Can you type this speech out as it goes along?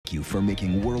thank you for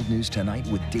making World News Tonight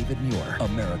with David Muir,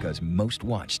 America's most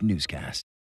watched newscast.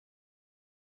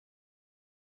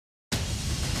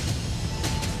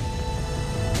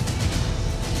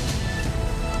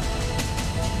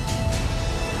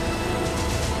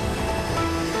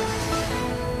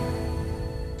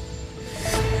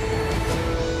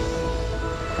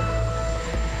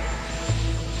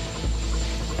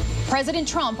 President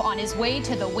Trump on his way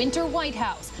to the winter White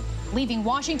House, leaving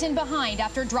Washington behind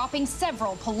after dropping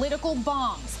several political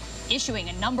bombs, issuing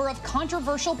a number of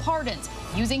controversial pardons,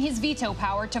 using his veto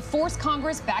power to force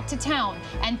Congress back to town,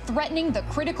 and threatening the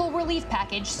critical relief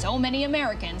package so many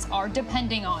Americans are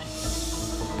depending on.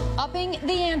 Upping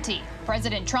the ante,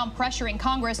 President Trump pressuring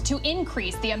Congress to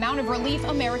increase the amount of relief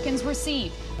Americans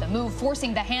receive. The move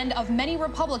forcing the hand of many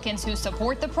Republicans who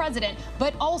support the president,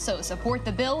 but also support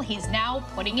the bill he's now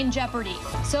putting in jeopardy.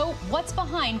 So what's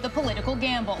behind the political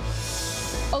gamble?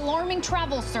 Alarming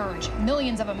travel surge.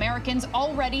 Millions of Americans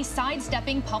already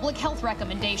sidestepping public health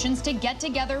recommendations to get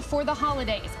together for the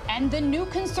holidays. And the new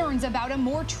concerns about a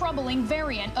more troubling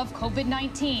variant of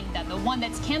COVID-19 than the one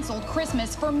that's canceled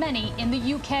Christmas for many in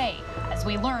the UK. As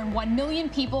we learn, 1 million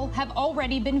people have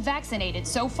already been vaccinated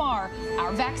so far.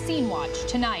 Our Vaccine Watch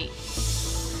tonight.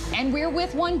 And we're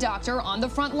with one doctor on the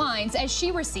front lines as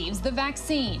she receives the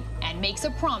vaccine and makes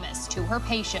a promise to her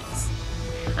patients.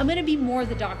 I'm going to be more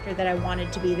the doctor that I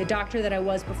wanted to be, the doctor that I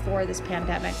was before this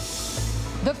pandemic.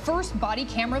 The first body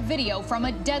camera video from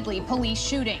a deadly police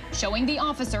shooting, showing the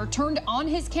officer turned on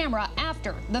his camera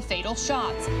after the fatal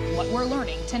shots. What we're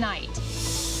learning tonight.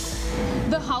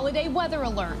 The holiday weather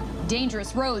alert.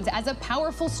 Dangerous roads as a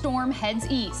powerful storm heads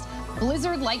east.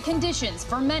 Blizzard-like conditions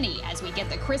for many as we get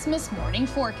the Christmas morning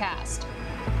forecast.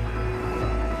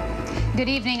 Good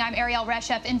evening. I'm Ariel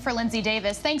Reshef in for Lindsay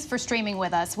Davis. Thanks for streaming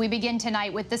with us. We begin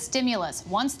tonight with the stimulus,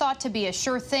 once thought to be a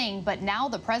sure thing, but now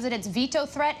the president's veto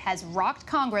threat has rocked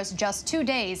Congress just 2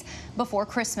 days before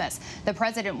Christmas. The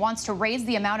president wants to raise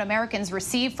the amount Americans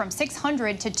receive from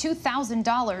 $600 to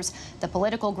 $2,000. The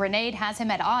political grenade has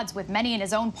him at odds with many in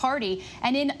his own party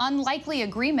and in unlikely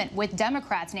agreement with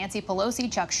Democrats Nancy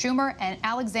Pelosi, Chuck Schumer, and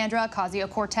Alexandria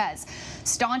Ocasio-Cortez.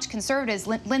 Staunch conservatives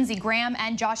Lindsey Graham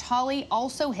and Josh Hawley,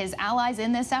 also his allies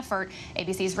in this effort.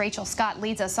 ABC's Rachel Scott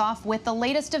leads us off with the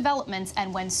latest developments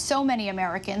and when so many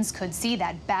Americans could see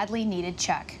that badly needed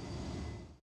check.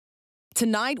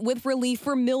 Tonight, with relief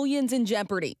for millions in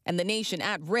jeopardy and the nation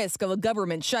at risk of a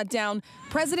government shutdown,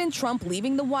 President Trump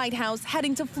leaving the White House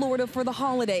heading to Florida for the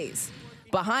holidays.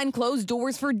 Behind closed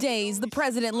doors for days, the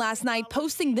president last night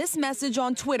posting this message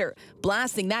on Twitter,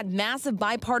 blasting that massive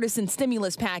bipartisan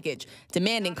stimulus package,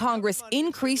 demanding Congress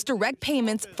increase direct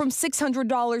payments from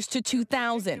 $600 to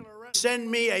 $2,000. Send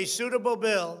me a suitable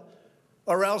bill,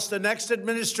 or else the next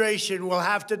administration will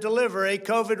have to deliver a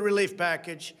COVID relief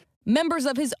package. Members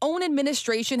of his own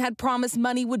administration had promised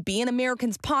money would be in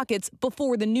Americans' pockets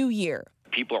before the new year.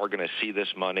 People are going to see this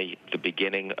money the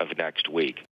beginning of next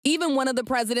week. Even one of the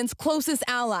president's closest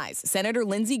allies, Senator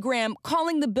Lindsey Graham,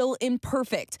 calling the bill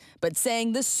imperfect, but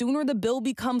saying the sooner the bill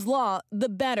becomes law, the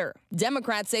better.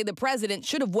 Democrats say the president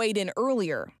should have weighed in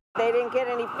earlier. They didn't get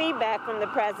any feedback from the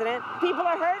president. People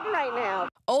are hurting right now.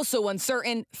 Also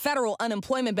uncertain, federal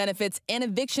unemployment benefits and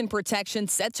eviction protection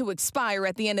set to expire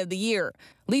at the end of the year.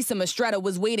 Lisa Mastretta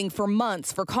was waiting for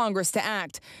months for Congress to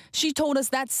act. She told us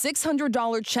that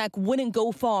 $600 check wouldn't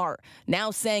go far,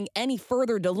 now saying any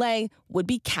further delay would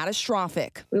be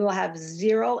catastrophic. We will have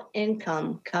zero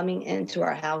income coming into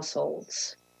our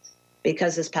households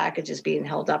because this package is being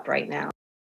held up right now.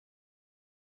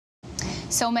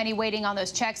 So many waiting on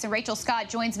those checks, and Rachel Scott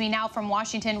joins me now from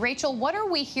Washington. Rachel, what are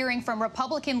we hearing from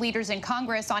Republican leaders in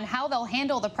Congress on how they'll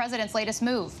handle the president's latest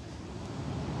move?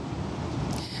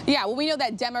 Yeah, well, we know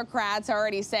that Democrats are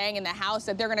already saying in the House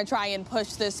that they're going to try and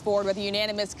push this forward with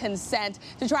unanimous consent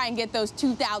to try and get those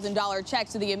 $2,000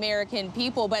 checks to the American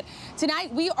people. But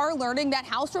tonight we are learning that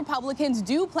House Republicans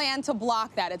do plan to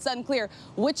block that. It's unclear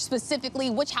which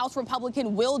House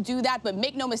Republican will do that. But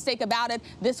make no mistake about it,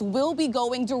 this will be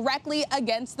going directly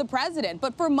against the president.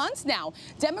 But for months now,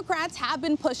 Democrats have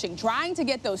been pushing, trying to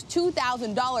get those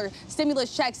 $2,000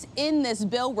 stimulus checks in this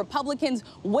bill. Republicans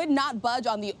would not budge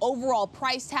on the overall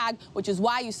price tag, which is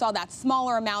why you saw that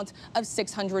smaller amount of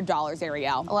 $600,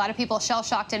 Ariel. A lot of people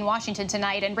shell-shocked in Washington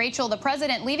tonight. And Rachel, the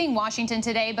president leaving Washington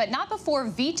today, but not before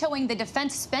vetoing the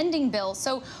defense spending bill.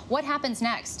 So what happens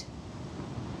next?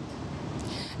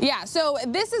 Yeah, so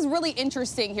this is really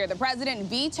interesting here. The president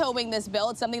vetoing this bill.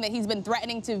 It's something that he's been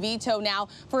threatening to veto now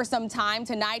for some time.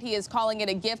 Tonight, he is calling it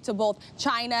a gift to both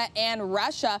China and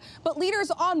Russia. But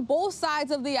leaders on both sides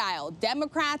of the aisle,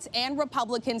 Democrats and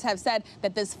Republicans, have said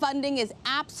that this funding is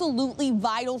absolutely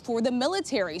vital for the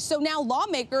military. So now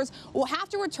lawmakers will have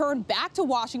to return back to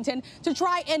Washington to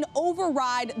try and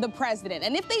override the president.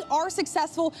 And if they are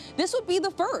successful, this would be the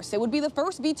first. It would be the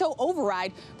first veto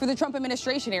override for the Trump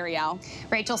administration, Ariel.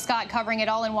 Rachel Scott covering it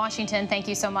all in Washington. Thank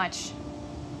you so much.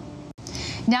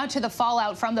 Now to the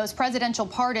fallout from those presidential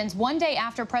pardons. One day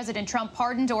after President Trump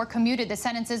pardoned or commuted the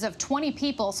sentences of 20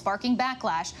 people, sparking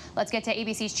backlash. Let's get to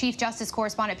ABC's Chief Justice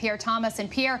correspondent Pierre Thomas. And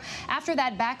Pierre, after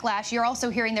that backlash, you're also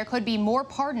hearing there could be more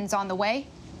pardons on the way?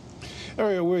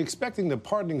 Ariel, we're expecting the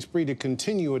pardoning spree to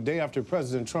continue a day after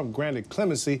President Trump granted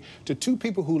clemency to 2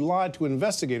 people who lied to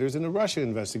investigators in the Russia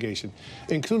investigation,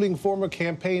 including former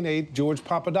campaign aide George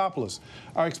Papadopoulos.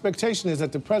 Our expectation is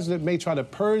that the president may try to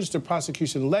purge the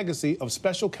prosecution legacy of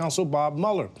special counsel Bob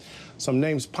Mueller. Some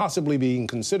names possibly being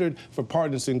considered for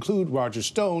pardons include Roger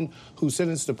Stone, whose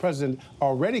sentence the president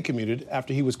already commuted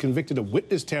after he was convicted of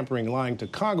witness tampering, lying to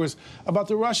Congress about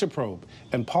the Russia probe,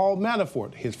 and Paul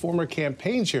Manafort, his former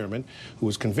campaign chairman, who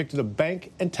was convicted of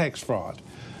bank and tax fraud.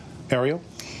 Ariel?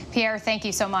 Pierre, thank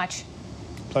you so much.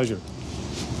 Pleasure.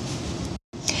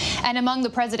 And among the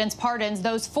president's pardons,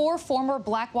 those 4 former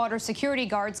Blackwater security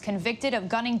guards convicted of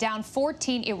gunning down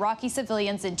 14 Iraqi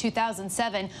civilians in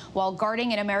 2007 while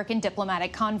guarding an American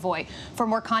diplomatic convoy. For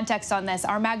more context on this,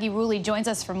 our Maggie Rulli joins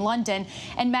us from London.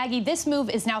 And Maggie, this move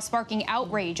is now sparking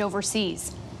outrage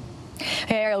overseas.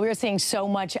 Hey, Ariel, we're seeing so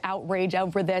much outrage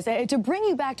over this. To bring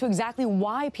you back to exactly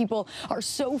why people are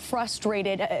so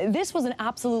frustrated, this was an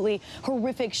absolutely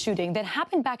horrific shooting that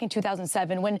happened back in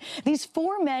 2007 when these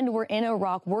 4 men were in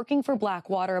Iraq working for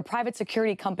Blackwater, a private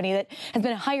security company that has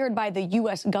been hired by the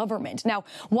U.S. government. Now,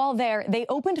 while there, they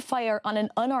opened fire on an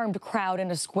unarmed crowd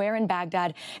in a square in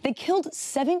Baghdad. They killed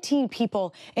 17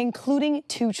 people, including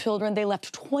 2 children. They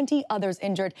left 20 others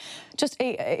injured. Just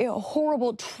a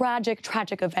horrible, tragic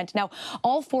event. Now,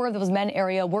 all 4 of those men,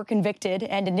 Ariel, were convicted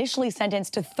and initially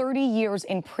sentenced to 30 years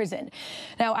in prison.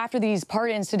 Now, after these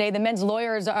pardons today, the men's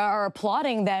lawyers are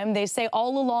applauding them. They say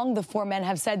all along the 4 men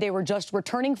have said they were just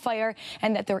returning fire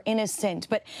and that they're innocent.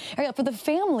 But, Ariel, for the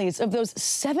families of those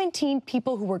 17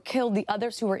 people who were killed, the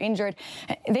others who were injured,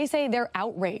 they say they're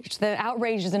outraged. The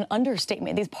outrage is an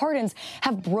understatement. These pardons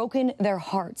have broken their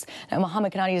hearts. Now,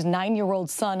 Mohammed Kanani's 9-year-old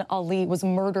son, Ali, was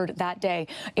murdered that day.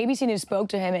 ABC News spoke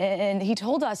to him, and he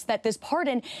told us that this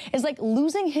pardon is like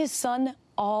losing his son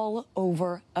all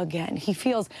over again. He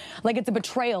feels like it's a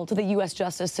betrayal to the U.S.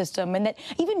 justice system, and that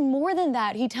even more than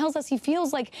that, he tells us he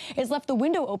feels like it's left the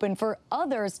window open for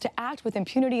others to act with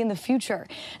impunity in the future.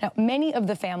 Now, many of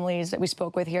the families that we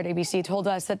spoke with here at ABC told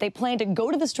us that they plan to go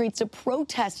to the streets to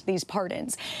protest these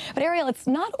pardons. But, Ariel, it's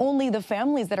not only the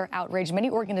families that are outraged. Many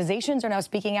organizations are now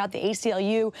speaking out. The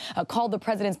ACLU called the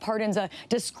president's pardons a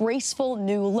disgraceful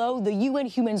new low. The UN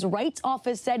Human Rights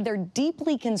Office said they're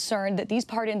deeply concerned that these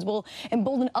pardons will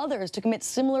embolden others to commit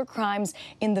similar crimes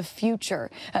in the future.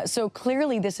 So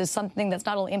clearly this is something that's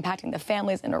not only impacting the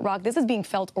families in Iraq, this is being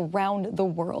felt around the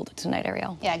world tonight,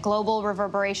 Ariel. Yeah, global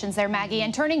reverberations there, Maggie.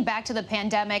 And turning back to the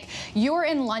pandemic, you're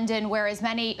in London, where as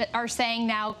many are saying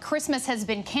now Christmas has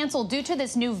been canceled due to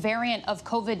this new variant of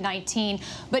COVID-19.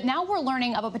 But now we're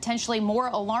learning of a potentially more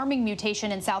alarming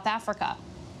mutation in South Africa.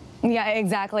 Yeah,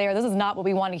 exactly. This is not what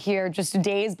we want to hear just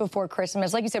days before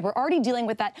Christmas. Like you said, we're already dealing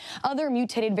with that other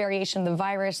mutated variation of the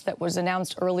virus that was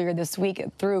announced earlier this week.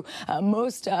 It threw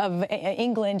most of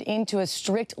England into a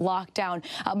strict lockdown.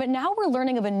 But now we're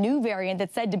learning of a new variant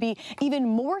that's said to be even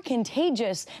more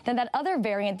contagious than that other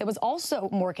variant that was also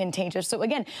more contagious. So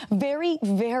again, very,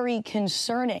 very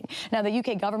concerning. Now, the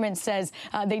UK government says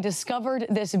they discovered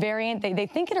this variant. They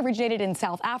think it originated in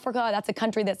South Africa. That's a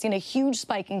country that's seen a huge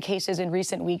spike in cases in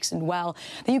recent weeks. And well,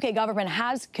 the UK government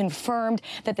has confirmed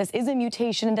that this is a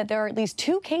mutation and that there are at least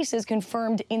 2 cases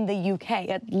confirmed in the UK,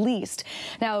 at least.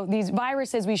 Now, these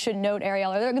viruses, we should note,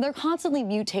 Ariel, they're constantly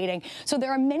mutating. So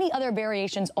there are many other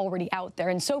variations already out there.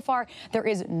 And so far, there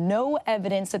is no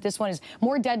evidence that this one is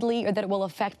more deadly or that it will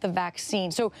affect the vaccine.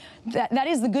 So that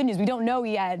is the good news. We don't know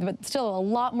yet, but still a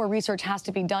lot more research has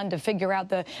to be done to figure out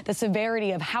the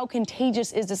severity of how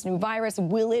contagious is this new virus.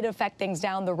 Will it affect things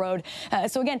down the road?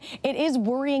 So again, it is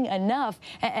worrying enough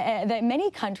that many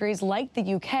countries like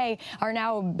the UK are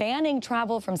now banning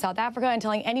travel from South Africa and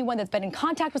telling anyone that's been in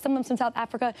contact with someone from South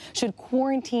Africa should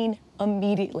quarantine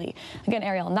immediately. Again,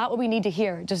 Ariel, not what we need to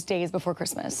hear just days before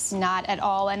Christmas. Not at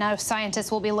all. And now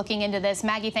scientists will be looking into this.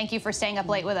 Maggie, thank you for staying up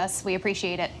late with us. We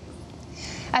appreciate it.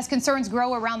 As concerns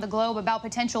grow around the globe about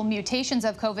potential mutations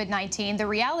of COVID-19, the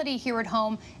reality here at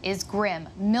home is grim.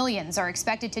 Millions are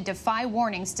expected to defy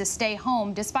warnings to stay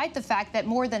home, despite the fact that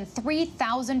more than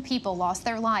 3,000 people lost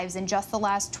their lives in just the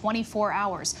last 24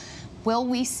 hours. Will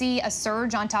we see a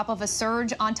surge on top of a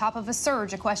surge on top of a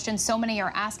surge? A question so many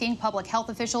are asking. Public health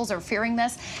officials are fearing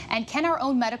this. And can our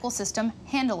own medical system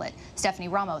handle it? Stephanie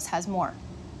Ramos has more.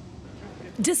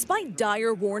 Despite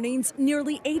dire warnings,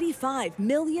 nearly 85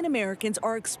 million Americans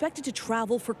are expected to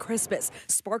travel for Christmas,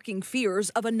 sparking fears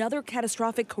of another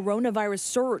catastrophic coronavirus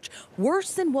surge,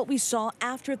 worse than what we saw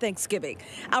after Thanksgiving.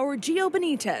 Our Gio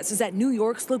Benitez is at New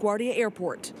York's LaGuardia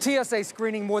Airport. TSA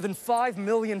screening more than 5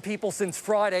 million people since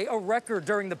Friday, a record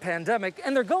during the pandemic,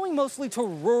 and they're going mostly to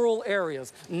rural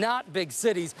areas, not big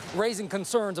cities, raising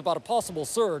concerns about a possible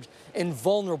surge in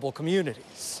vulnerable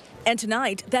communities. And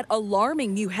tonight, that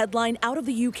alarming new headline out of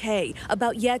the UK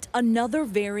about yet another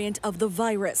variant of the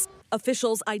virus.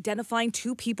 Officials identifying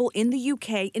 2 people in the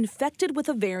UK infected with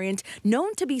a variant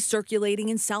known to be circulating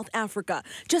in South Africa,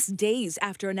 just days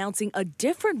after announcing a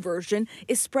different version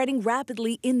is spreading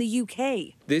rapidly in the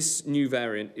UK. This new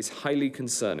variant is highly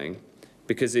concerning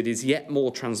because it is yet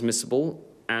more transmissible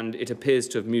and it appears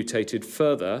to have mutated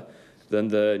further than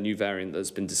the new variant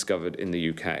that's been discovered in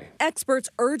the UK. Experts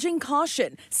urging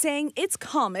caution, saying it's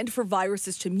common for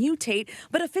viruses to mutate,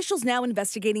 but officials now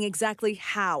investigating exactly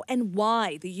how and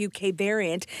why the UK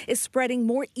variant is spreading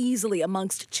more easily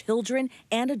amongst children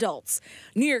and adults.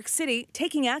 New York City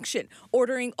taking action,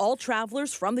 ordering all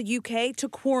travelers from the UK to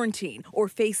quarantine or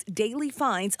face daily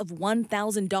fines of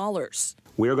 $1,000.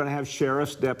 We are going to have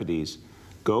sheriff's deputies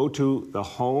go to the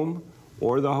home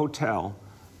or the hotel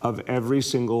of every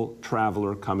single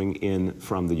traveler coming in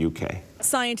from the UK.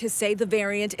 Scientists say the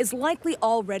variant is likely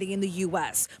already in the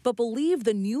U.S., but believe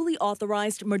the newly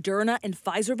authorized Moderna and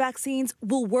Pfizer vaccines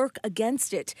will work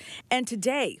against it. And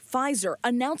today, Pfizer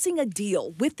announcing a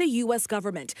deal with the U.S.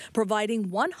 government,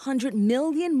 providing 100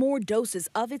 million more doses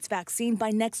of its vaccine by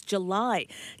next July,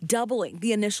 doubling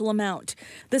the initial amount.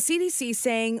 The CDC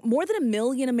saying more than 1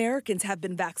 million Americans have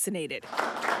been vaccinated.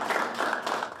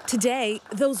 Today,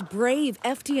 those brave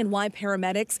FDNY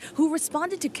paramedics who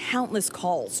responded to countless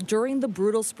calls during the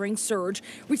brutal spring surge,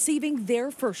 receiving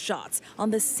their first shots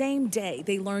on the same day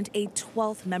they learned a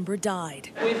 12th member died.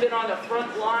 We've been on the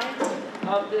front line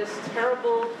of this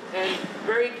terrible and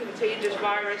very contagious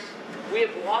virus. We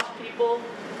have lost people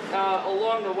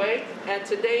along the way, and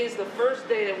today is the first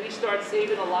day that we start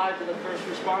saving the lives of the first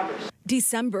responders.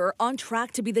 December on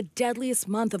track to be the deadliest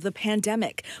month of the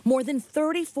pandemic. More than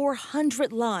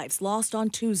 3,400 lives lost on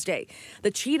Tuesday.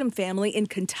 The Cheatham family in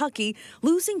Kentucky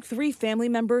losing 3 family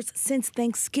members since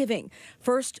Thanksgiving.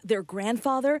 First their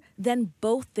grandfather, then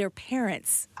both their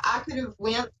parents. I could have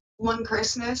went one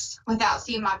Christmas without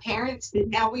seeing my parents, and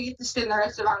now we get to spend the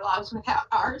rest of our lives without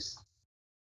ours.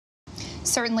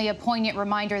 Certainly a poignant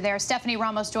reminder there. Stephanie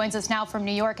Ramos joins us now from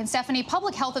New York. And Stephanie,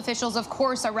 public health officials, of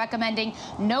course, are recommending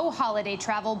no holiday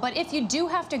travel. But if you do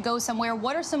have to go somewhere,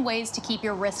 what are some ways to keep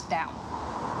your risk down?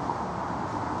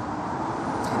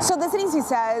 So the CDC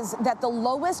says that the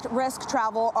lowest risk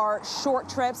travel are short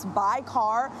trips by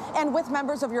car and with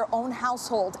members of your own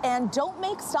household. And don't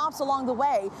make stops along the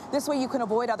way. This way you can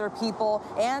avoid other people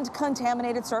and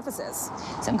contaminated surfaces.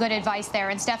 Some good advice there.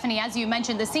 And Stephanie, as you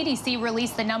mentioned, the CDC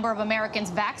released the number of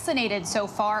Americans vaccinated so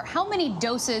far. How many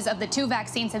doses of the 2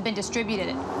 vaccines have been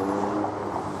distributed?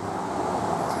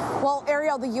 Well,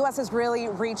 Ariel, the U.S. has really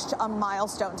reached a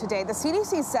milestone today. The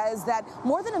CDC says that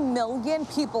more than 1 million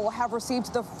people have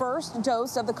received the first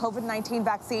dose of the COVID-19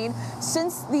 vaccine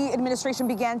since the administration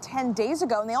began 10 days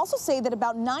ago. And they also say that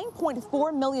about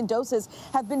 9.4 million doses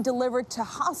have been delivered to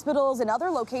hospitals and other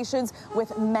locations,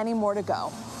 with many more to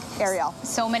go. Ariel.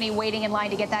 So many waiting in line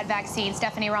to get that vaccine.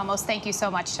 Stephanie Ramos, thank you so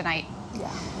much tonight.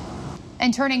 Yeah.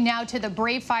 And turning now to the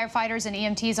brave firefighters and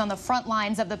EMTs on the front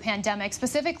lines of the pandemic,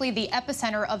 specifically the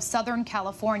epicenter of Southern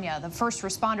California. The first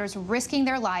responders risking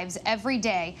their lives every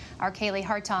day. Our Kaylee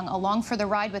Hartung along for the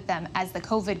ride with them as the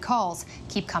COVID calls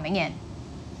keep coming in.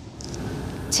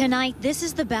 Tonight, this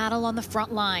is the battle on the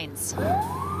front lines.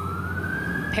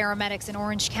 Paramedics in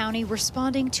Orange County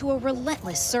responding to a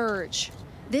relentless surge.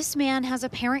 This man has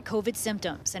apparent COVID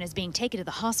symptoms and is being taken to the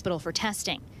hospital for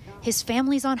testing. His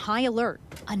family's on high alert,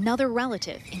 another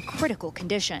relative in critical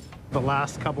condition. The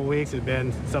last couple weeks have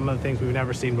been some of the things we've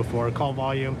never seen before. Call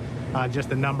volume, just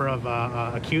the number of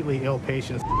acutely ill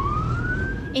patients.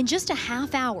 In just a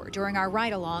half hour during our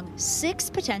ride-along, 6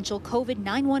 potential COVID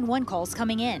 911 calls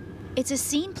coming in. It's a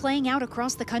scene playing out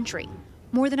across the country.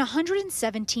 More than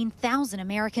 117,000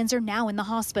 Americans are now in the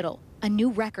hospital, a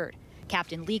new record.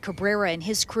 Captain Lee Cabrera and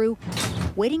his crew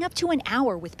waiting up to an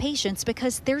hour with patients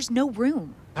because there's no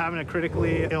room. Having a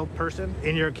critically ill person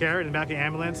in your care in the back of the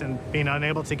ambulance and being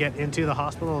unable to get into the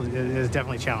hospital is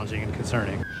definitely challenging and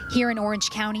concerning. Here in Orange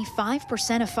County,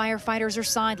 5% of firefighters are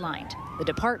sidelined. The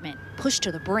department pushed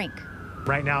to the brink.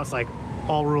 Right now, it's like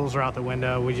all rules are out the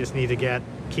window. We just need to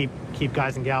keep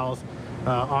guys and gals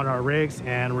on our rigs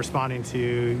and responding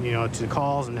to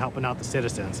calls and helping out the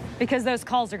citizens. Because those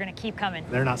calls are going to keep coming.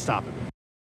 They're not stopping.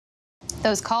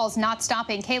 Those calls not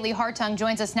stopping. Kaylee Hartung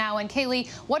joins us now. And Kaylee,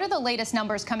 what are the latest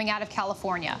numbers coming out of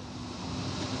California?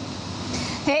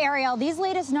 Hey, Ariel, these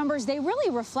latest numbers, they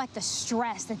really reflect the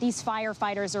stress that these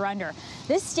firefighters are under.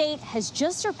 This state has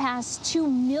just surpassed 2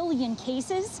 million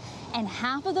cases, and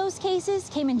half of those cases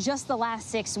came in just the last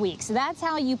 6 weeks. So that's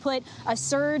how you put a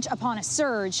surge upon a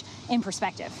surge in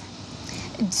perspective.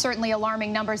 Certainly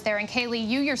alarming numbers there. And Kaylee,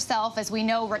 you yourself, as we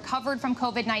know, recovered from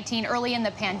COVID-19 early in the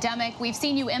pandemic. We've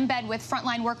seen you in bed with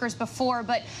frontline workers before,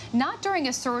 but not during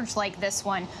a surge like this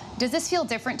one. Does this feel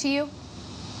different to you?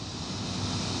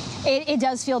 It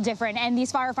does feel different, and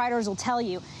these firefighters will tell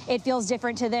you it feels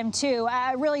different to them too.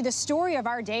 Really, the story of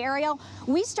our day, Ariel,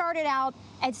 we started out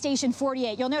at Station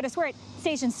 48. You'll notice we're at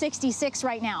Station 66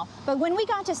 right now. But when we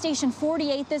got to Station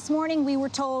 48 this morning, we were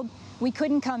told we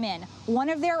couldn't come in. One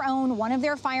of their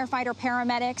firefighter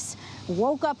paramedics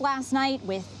woke up last night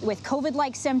with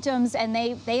COVID-like symptoms, and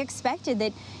they expected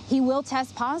that he will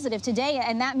test positive today,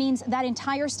 and that means that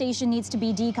entire station needs to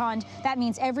be deconned. That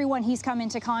means everyone he's come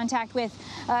into contact with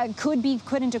could be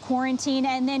put into quarantine,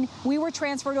 and then we were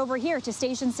transferred over here to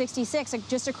Station 66,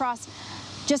 just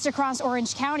across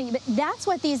Orange County. But that's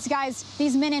what these guys,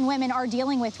 these men and women are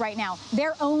dealing with right now.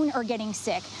 Their own are getting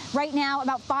sick. Right now,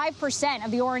 about 5%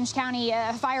 of the Orange County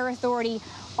Fire Authority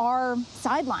are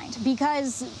sidelined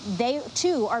because they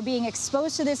too are being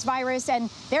exposed to this virus, and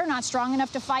they're not strong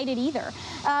enough to fight it either.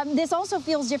 This also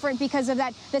feels different because of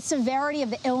the severity of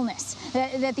the illness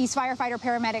that these firefighter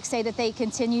paramedics say that they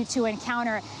continue to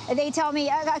encounter. They tell me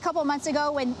a couple months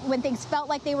ago when things felt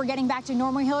like they were getting back to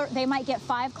normal here, they might get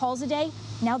 5 calls a day.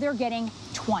 Now they're getting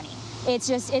 20.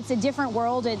 It's a different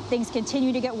world, and things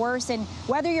continue to get worse. And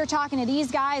whether you're talking to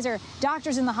these guys or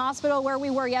doctors in the hospital where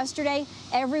we were yesterday,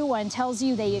 everyone tells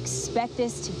you they expect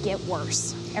this to get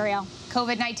worse. Ariel.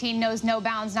 COVID-19 knows no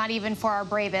bounds, not even for our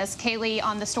bravest. Kaylee,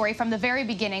 on the story from the very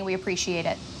beginning, we appreciate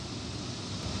it.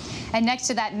 And next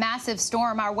to that massive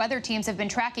storm, our weather teams have been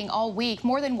tracking all week.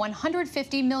 More than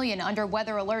 150 million under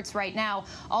weather alerts right now.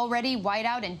 Already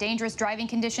whiteout and dangerous driving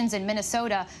conditions in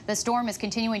Minnesota. The storm is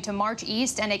continuing to march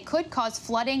east, and it could cause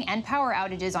flooding and power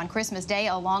outages on Christmas Day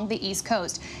along the East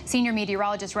Coast. Senior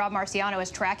meteorologist Rob Marciano is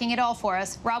tracking it all for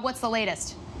us. Rob, what's the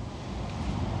latest?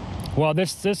 Well,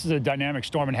 this is a dynamic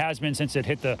storm and has been since it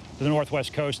hit the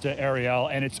northwest coast, Ariel,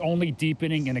 and it's only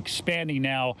deepening and expanding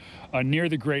now near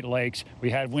the Great Lakes. We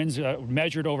had winds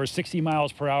measured over 60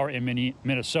 miles per hour in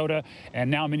Minnesota,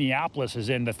 and now Minneapolis is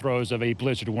in the throes of a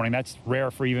blizzard warning. That's rare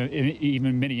for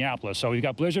even Minneapolis. So we've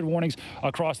got blizzard warnings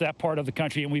across that part of the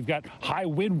country, and we've got high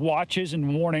wind watches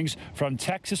and warnings from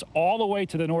Texas all the way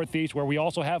to the northeast, where we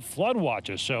also have flood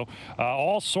watches. So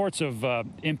all sorts of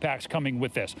impacts coming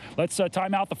with this. Let's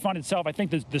time out the front itself. I think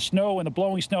the snow and the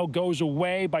blowing snow goes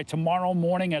away by tomorrow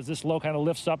morning as this low kind of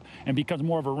lifts up and becomes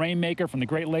more of a rainmaker from the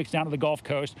Great Lakes down to the Gulf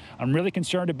Coast. I'm really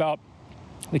concerned about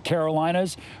the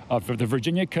Carolinas, for the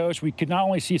Virginia coast. We could not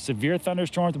only see severe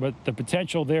thunderstorms, but the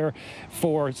potential there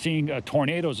for seeing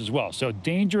tornadoes as well. So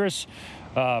dangerous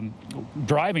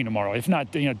driving tomorrow, if not,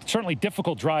 certainly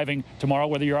difficult driving tomorrow,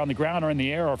 whether you're on the ground or in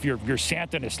the air, or if you're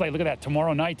Santa in a sleigh. Look at that,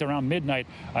 tomorrow night around midnight.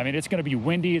 I mean, it's going to be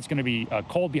windy. It's going to be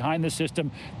cold behind the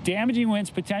system. Damaging winds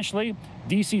potentially.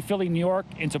 DC, Philly, New York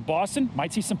into Boston.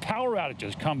 Might see some power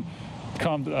outages come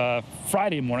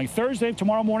Friday morning. Thursday,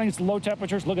 tomorrow morning, it's low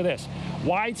temperatures. Look at this.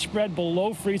 Widespread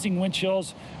below freezing wind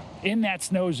chills in that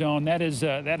snow zone. That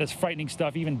is frightening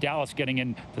stuff. Even Dallas getting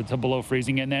into below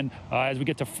freezing. And then as we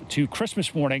get to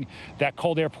Christmas morning, that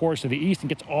cold air pours to the east and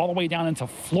gets all the way down into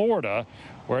Florida,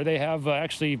 where they have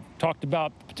actually talked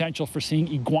about the potential for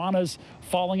seeing iguanas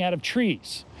falling out of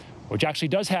trees, which actually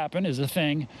does happen, is a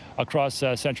thing across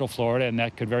central Florida, and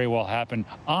that could very well happen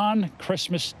on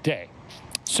Christmas Day.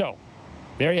 So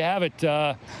there you have it.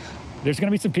 There's going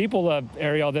to be some people,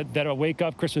 Ariel, that'll wake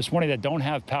up Christmas morning that don't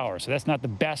have power. So that's not the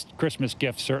best Christmas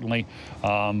gift, certainly.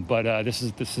 But this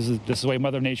is the way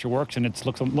Mother Nature works, and it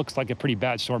looks like a pretty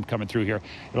bad storm coming through here.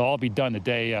 It'll all be done the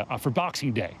day for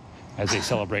Boxing Day, as they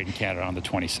celebrate in Canada on the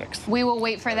 26th. We will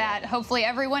wait for that. Hopefully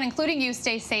everyone, including you,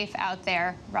 stay safe out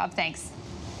there. Rob, thanks.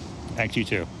 Thanks, you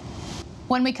too.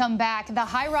 When we come back, the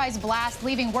high-rise blast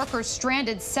leaving workers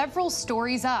stranded several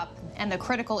stories up, and the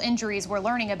critical injuries we're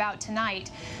learning about tonight.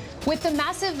 With the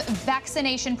massive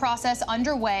vaccination process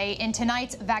underway in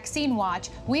tonight's Vaccine Watch,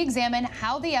 we examine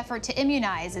how the effort to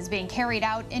immunize is being carried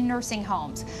out in nursing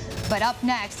homes. But up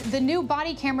next, the new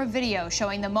body camera video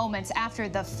showing the moments after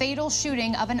the fatal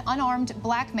shooting of an unarmed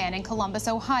black man in Columbus,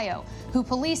 Ohio, who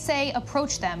police say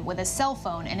approached them with a cell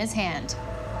phone in his hand.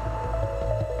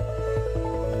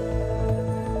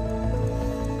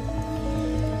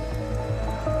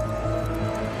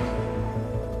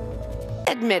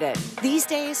 Admit it, these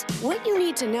days, what you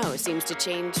need to know seems to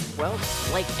change, well,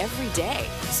 like every day.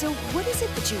 So what is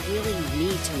it that you really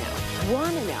need to know,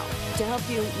 want to know, to help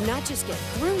you not just get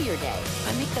through your day,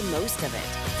 but make the most of it?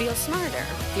 Feel smarter,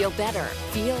 feel better,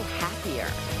 feel happier.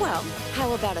 Well,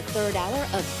 how about a third hour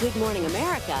of Good Morning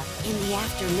America in the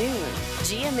afternoon?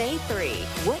 GMA 3,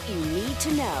 what you need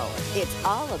to know. It's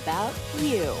all about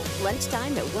you.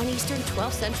 Lunchtime at 1 Eastern,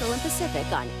 12 Central and Pacific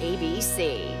on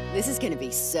ABC. This is going to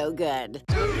be so good.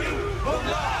 The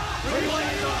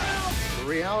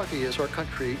reality is our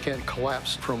country can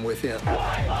collapse from within.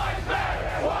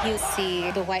 You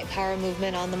see the white power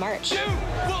movement on the march.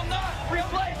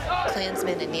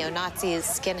 Klansmen and neo-Nazis,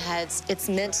 skinheads, it's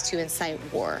meant to incite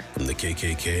war. From the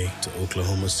KKK to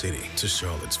Oklahoma City to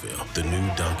Charlottesville, the new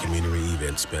documentary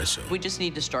event special. We just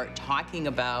need to start talking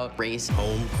about race.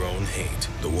 Homegrown Hate,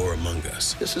 the war among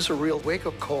us. This is a real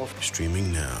wake-up call.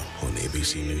 Streaming now on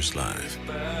ABC News Live.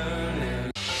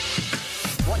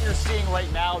 What you're seeing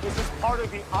right now, this is part of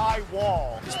the eye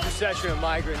wall. This procession of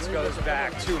migrants goes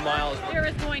back 2 miles. There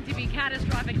is going to be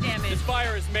catastrophic damage. This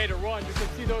fire has made a run. You can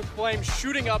see those flames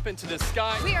shooting up into the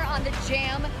sky. We are on the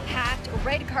jam-packed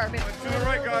red carpet. Let's do it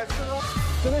right, guys.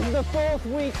 So this is the 4th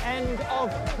weekend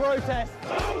of protest.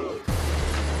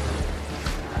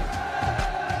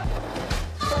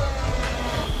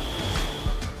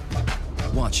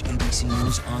 Watch ABC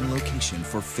News on location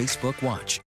for Facebook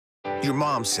Watch. Your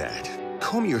mom said,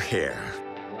 comb your hair.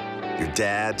 Your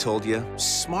dad told you,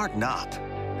 smarten up.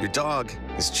 Your dog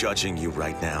is judging you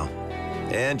right now.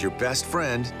 And your best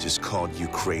friend just called you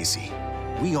crazy.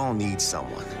 We all need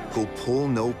someone who'll pull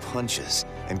no punches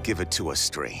and give it to us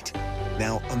straight.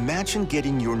 Now, imagine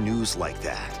getting your news like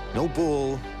that. No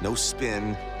bull, no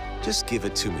spin, just give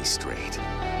it to me straight.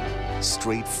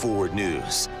 Straightforward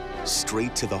news,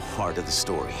 straight to the heart of the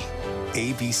story.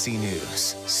 ABC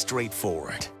News,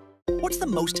 straightforward. What's the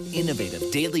most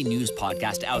innovative daily news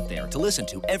podcast out there to listen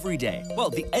to every day? Well,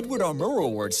 the Edward R. Murrow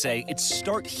Awards say it's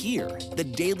Start Here, the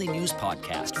daily news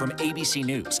podcast from ABC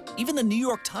News. Even the New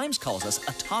York Times calls us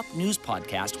a top news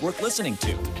podcast worth listening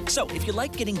to. So if you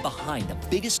like getting behind the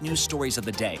biggest news stories of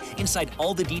the day, inside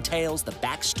all the details, the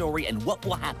backstory, and what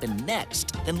will happen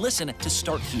next, then listen to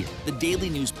Start Here, the daily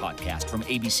news podcast from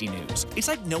ABC News. It's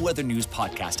like no other news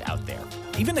podcast out there.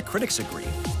 Even the critics agree.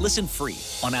 Listen free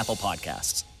on Apple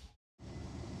Podcasts.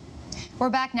 We're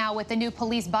back now with the new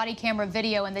police body camera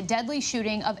video in the deadly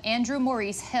shooting of Andrew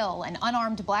Maurice Hill, an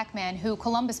unarmed black man who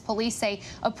Columbus police say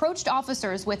approached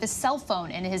officers with a cell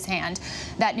phone in his hand.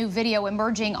 That new video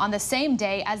emerging on the same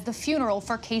day as the funeral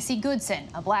for Casey Goodson,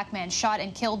 a black man shot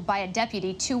and killed by a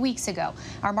deputy 2 weeks ago.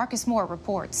 Our Marcus Moore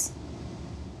reports.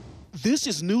 This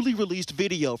is newly released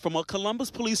video from a Columbus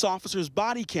police officer's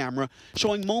body camera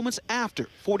showing moments after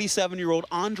 47-year-old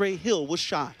Andre Hill was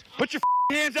shot. Put your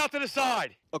hands out to the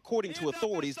side. According to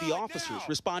authorities, the officers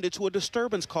responded to a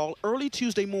disturbance call early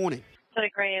Tuesday morning. The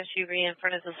gray SUV in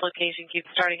front of this location keeps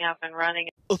starting up and running.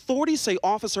 Authorities say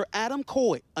Officer Adam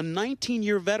Coy, a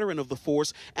 19-year veteran of the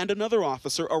force, and another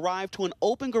officer arrived to an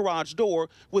open garage door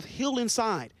with Hill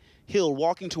inside. Hill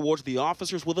walking towards the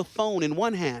officers with a phone in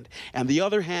one hand and the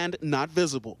other hand not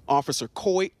visible. Officer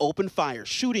Coy opened fire,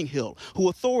 shooting Hill, who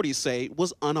authorities say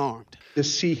was unarmed. To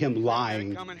see him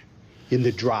lying in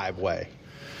the driveway,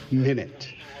 minute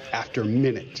after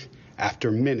minute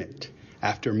after minute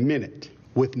after minute,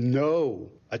 with no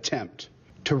attempt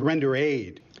to render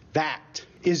aid, that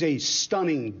is a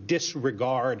stunning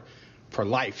disregard for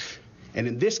life, and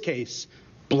in this case,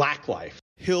 black life.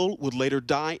 Hill would later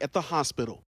die at the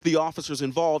hospital. The officers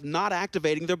involved not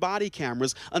activating their body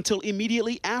cameras until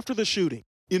immediately after the shooting.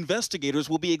 Investigators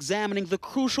will be examining the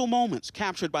crucial moments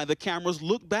captured by the camera's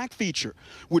look back feature,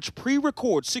 which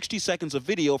pre-records 60 seconds of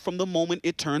video from the moment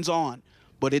it turns on.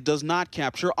 But it does not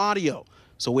capture audio,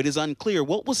 so it is unclear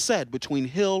what was said between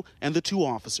Hill and the two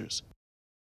officers.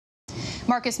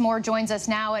 Marcus Moore joins us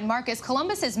now. And Marcus,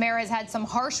 Columbus's mayor has had some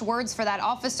harsh words for that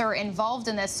officer involved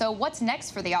in this. So what's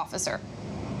next for the officer?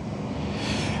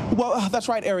 Well, that's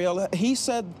right, Ariel. He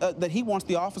said that he wants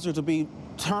the officer to be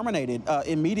terminated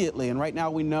immediately. And right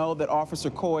now we know that Officer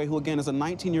Coy, who again is a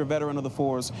 19-year veteran of the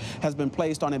force, has been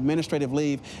placed on administrative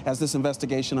leave as this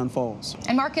investigation unfolds.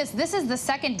 And Marcus, this is the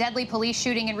second deadly police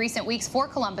shooting in recent weeks for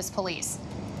Columbus police.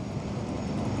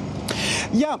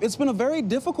 Yeah, it's been a very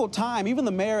difficult time. Even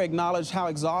the mayor acknowledged how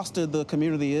exhausted the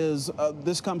community is.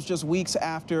 This comes just weeks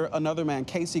after another man,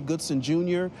 Casey Goodson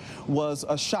Jr., was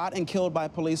shot and killed by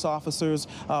police officers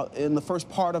in the first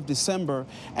part of December,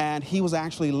 and he was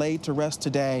actually laid to rest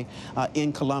today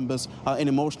in Columbus. An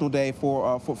emotional day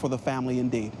for the family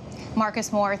indeed.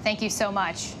 Marcus Moore, thank you so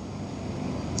much.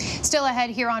 Still ahead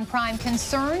here on Prime,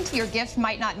 concerned your gift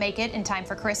might not make it in time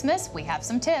for Christmas? We have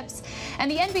some tips. And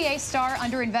the NBA star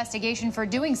under investigation for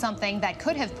doing something that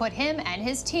could have put him and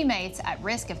his teammates at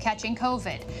risk of catching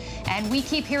COVID. And we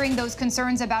keep hearing those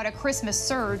concerns about a Christmas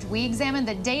surge. We examine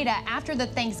the data after the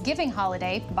Thanksgiving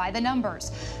holiday by the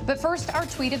numbers. But first, our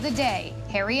tweet of the day.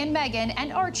 Harry and Meghan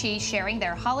and Archie sharing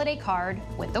their holiday card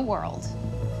with the world.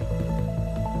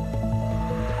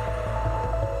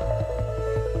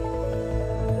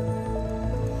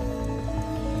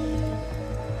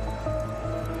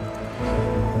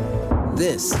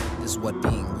 This is what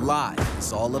being live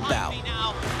is all about.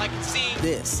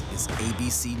 This is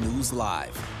ABC News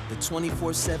Live, the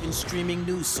 24/7 streaming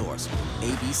news source from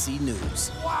ABC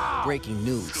News. Wow. Breaking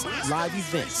news, live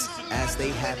events as they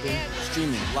happen,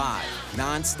 streaming live,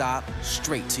 non-stop,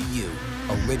 straight to you.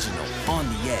 Original, on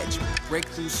the edge,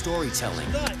 breakthrough storytelling.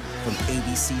 From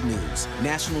ABC News,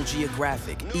 National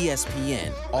Geographic,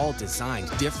 ESPN, all designed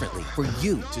differently for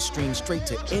you to stream straight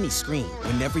to any screen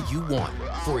whenever you want,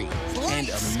 free. And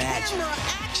imagine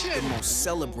the most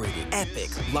celebrated, epic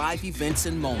live events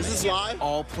and moments,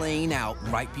 all playing out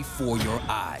right before your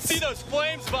eyes. See those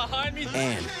flames behind me?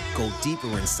 And go deeper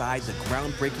inside the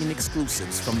groundbreaking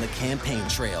exclusives from the campaign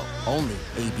trail only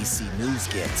ABC News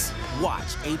gets.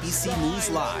 Watch ABC News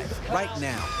Live right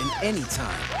now and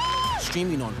anytime.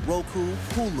 Streaming on Roku,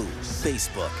 Hulu,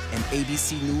 Facebook, and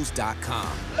abcnews.com.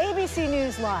 ABC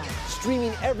News Live.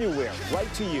 Streaming everywhere,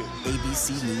 right to you.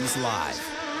 ABC News Live.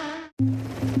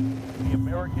 The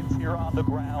Americans here on the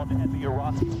ground and the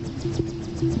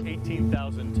Iraqis.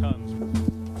 18,000 tons.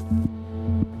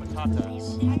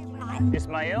 Patatas.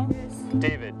 Ismail?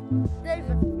 David.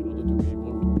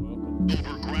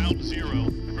 Over ground zero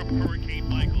from Hurricane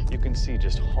Michael. You can see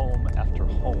just home after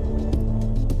home.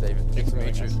 David, nice to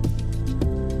meet you.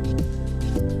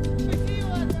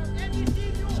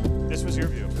 This was your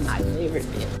view. My favorite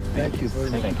view. Thank you very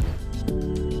much. Thank you.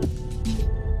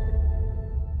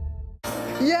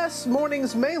 Yes,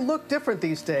 mornings may look different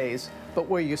these days, but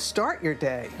where you start your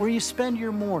day, where you spend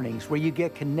your mornings, where you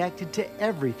get connected to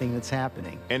everything that's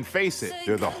happening. And face it,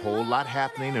 there's a whole lot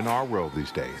happening in our world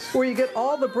these days. Where you get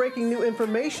all the breaking new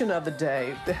information of the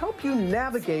day to help you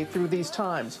navigate through these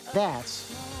times.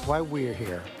 That's why we're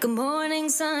here. Good morning,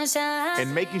 sunshine.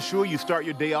 And making sure you start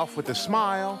your day off with a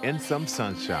smile and some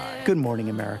sunshine. Good morning,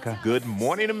 America. Good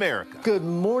morning, America. Good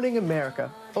morning, America.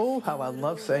 Oh, how I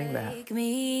love saying that.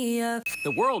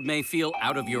 The world may feel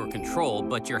out of your control,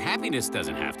 but your happiness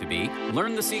doesn't have to be.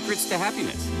 Learn the secrets to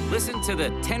happiness. Listen to the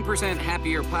 10%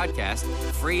 Happier podcast,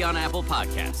 free on Apple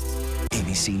Podcasts.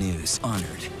 ABC News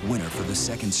honored winner for the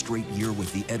second straight year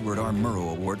with the Edward R.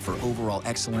 Murrow Award for Overall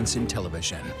Excellence in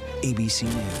Television. ABC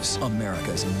News,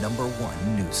 America's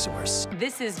 #1 news source.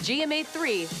 This is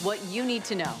GMA3, what you need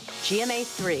to know.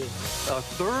 GMA3. A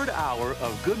third hour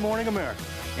of Good Morning America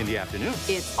in the afternoon.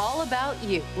 It's all about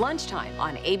you. Lunchtime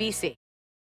on ABC.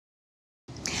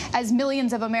 As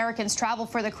millions of Americans travel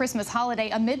for the Christmas holiday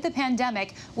amid the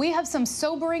pandemic, we have some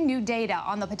sobering new data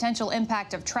on the potential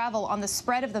impact of travel on the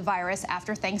spread of the virus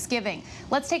after Thanksgiving.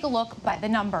 Let's take a look by the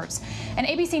numbers. An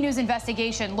ABC News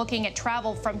investigation looking at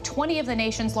travel from 20 of the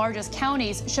nation's largest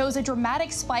counties shows a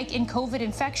dramatic spike in COVID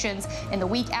infections in the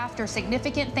week after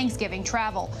significant Thanksgiving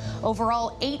travel.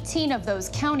 Overall, 18 of those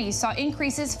counties saw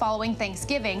increases following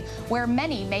Thanksgiving, where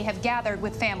many may have gathered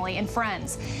with family and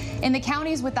friends. In the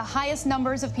counties with the highest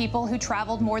numbers of people who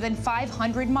traveled more than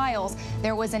 500 miles,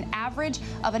 there was an average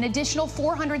of an additional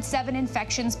 407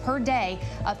 infections per day,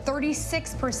 a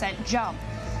 36% jump.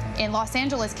 In Los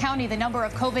Angeles County, the number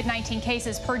of COVID-19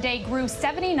 cases per day grew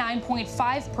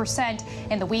 79.5%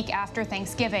 in the week after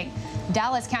Thanksgiving.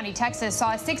 Dallas County, Texas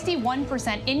saw a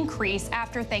 61% increase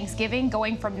after Thanksgiving,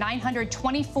 going from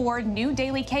 924 new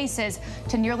daily cases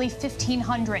to nearly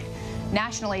 1,500.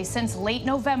 Nationally, since late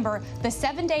November, the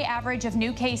 7-day average of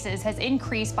new cases has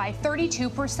increased by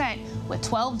 32%, with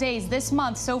 12 days this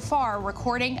month so far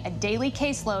recording a daily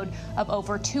caseload of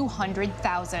over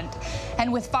 200,000.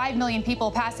 And with 5 million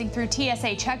people passing through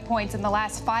TSA checkpoints in the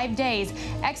last 5 days,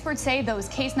 experts say those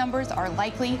case numbers are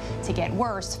likely to get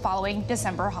worse following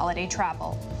December holiday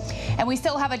travel. And we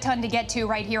still have a ton to get to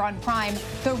right here on Prime.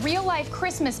 The real-life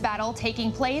Christmas battle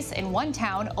taking place in one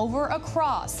town over a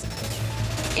cross.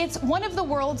 It's one of the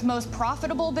world's most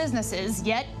profitable businesses,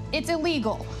 yet it's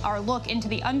illegal. Our look into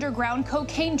the underground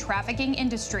cocaine trafficking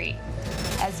industry.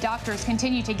 As doctors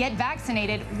continue to get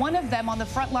vaccinated, one of them on the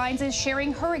front lines is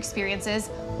sharing her experiences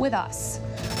with us.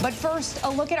 But first, a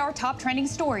look at our top trending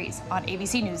stories on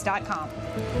abcnews.com.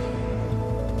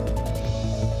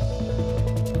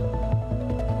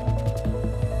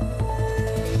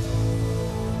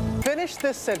 Finish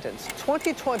this sentence.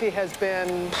 2020 has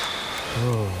been...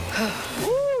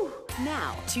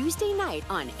 Now, Tuesday night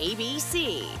on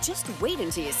ABC. Just wait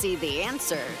until you see the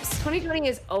answers. 2020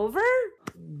 is over?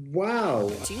 Wow.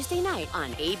 Tuesday night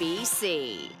on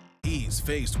ABC. He's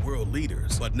faced world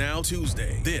leaders, but now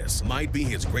Tuesday, this might be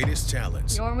his greatest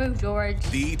challenge. Your move, George.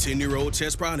 The 10-year-old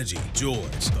chess prodigy,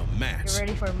 George, the match. You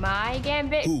ready for my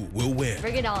gambit? Who will win?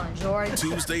 Bring it on, George.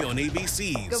 Tuesday on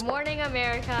ABC's Good Morning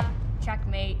America.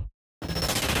 Checkmate.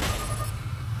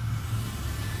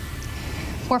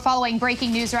 We're following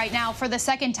breaking news right now. For the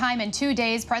second time in 2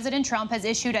 days, President Trump has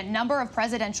issued a number of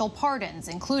presidential pardons,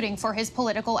 including for his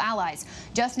political allies.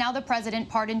 Just now, the president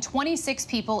pardoned 26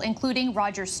 people, including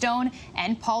Roger Stone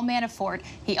and Paul Manafort.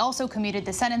 He also commuted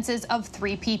the sentences of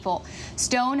 3 people.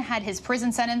 Stone had his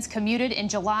prison sentence commuted in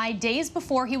July, days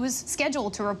before he was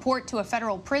scheduled to report to a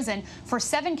federal prison for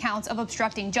 7 counts of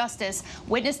obstructing justice,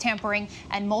 witness tampering,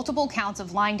 and multiple counts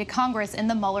of lying to Congress in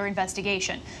the Mueller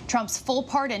investigation. Trump's full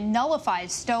pardon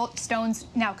nullifies Stone's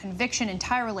now conviction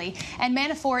entirely, and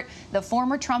Manafort, the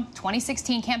former Trump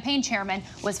 2016 campaign chairman,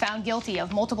 was found guilty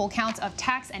of multiple counts of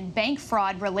tax and bank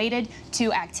fraud related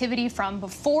to activity from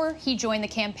before he joined the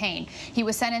campaign. He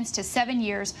was sentenced to 7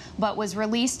 years, but was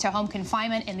released to home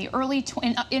confinement in early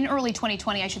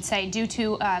 2020, I should say, due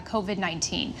to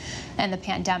COVID-19 and the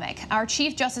pandemic. Our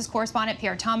chief justice correspondent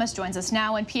Pierre Thomas joins us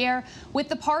now. And Pierre, with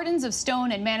the pardons of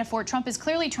Stone and Manafort, Trump is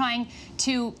clearly trying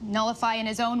to nullify in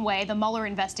his own way the Mueller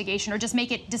investigation, or just make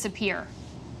it disappear.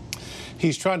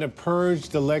 He's trying to purge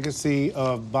the legacy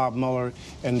of Bob Mueller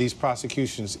and these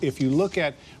prosecutions. If you look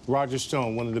at Roger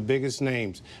Stone, one of the biggest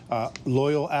names,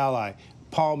 loyal ally,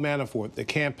 Paul Manafort, the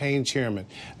campaign chairman.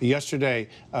 Yesterday,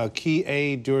 a key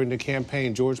aide during the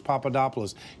campaign, George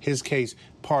Papadopoulos, his case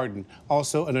pardoned.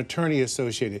 Also an attorney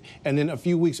associated. And then a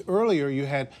few weeks earlier, you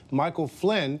had Michael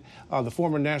Flynn, the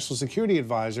former national security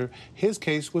advisor. His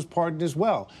case was pardoned as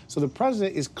well. So the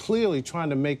president is clearly trying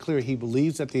to make clear he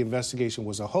believes that the investigation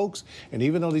was a hoax. And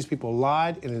even though these people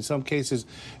lied and in some cases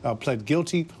pled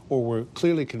guilty or were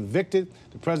clearly convicted,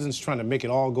 the president's trying to make it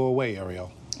all go away,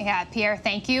 Ariel. Yeah, Pierre,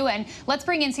 thank you. And let's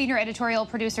bring in senior editorial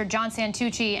producer John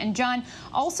Santucci. And John,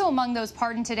 also among those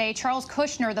pardoned today, Charles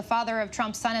Kushner, the father of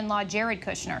Trump's son-in-law, Jared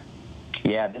Kushner.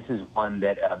 Yeah, this is one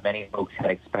that many folks had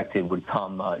expected would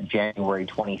come January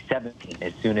 2017,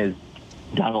 as soon as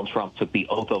Donald Trump took the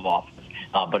oath of office.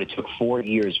 But it took 4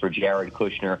 years for Jared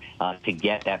Kushner to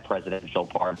get that presidential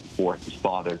pardon for his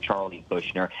father, Charlie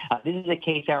Kushner. This is a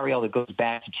case, Ariel, that goes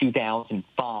back to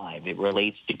 2005. It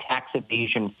relates to tax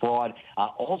evasion, fraud,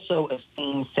 also a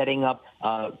scheme setting up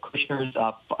Kushner's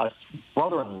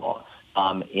brother-in-law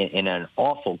in an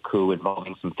awful coup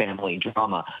involving some family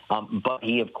drama. But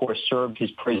he, of course, served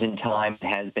his prison time,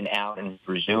 has been out and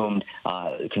resumed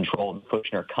control of the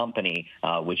Kushner Company,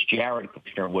 which Jared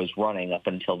Kushner was running up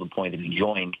until the point that he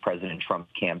joined President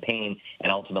Trump's campaign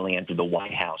and ultimately entered the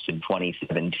White House in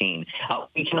 2017.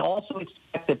 We can also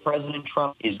expect that President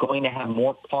Trump is going to have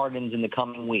more pardons in the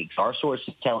coming weeks. Our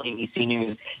sources tell ABC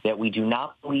News that we do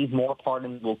not believe more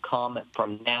pardons will come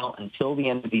from now until the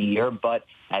end of the year, but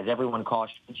as everyone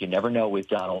cautions, you never know with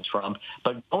Donald Trump.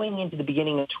 But going into the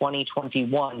beginning of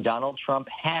 2021, Donald Trump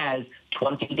has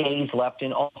 20 days left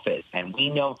in office. And we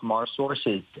know from our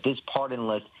sources that this pardon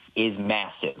list is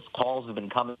massive. Calls have been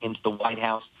coming into the White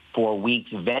House for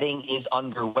weeks. Vetting is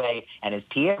underway. And as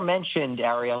Pierre mentioned,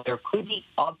 Ariel, there could be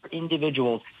other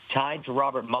individuals tied to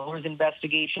Robert Mueller's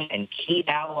investigation and key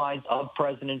allies of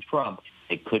President Trump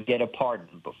that could get a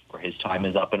pardon before his time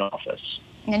is up in office.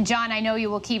 And John, I know you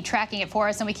will keep tracking it for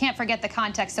us, and we can't forget the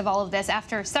context of all of this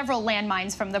after several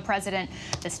landmines from the president,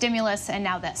 the stimulus, and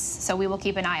now this. So we will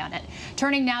keep an eye on it.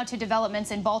 Turning now to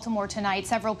developments in Baltimore tonight,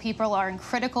 several people are in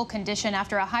critical condition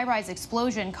after a high-rise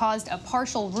explosion caused a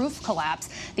partial roof collapse.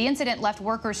 The incident left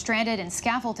workers stranded in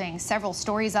scaffolding several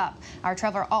stories up. Our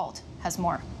Trevor Alt has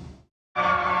more.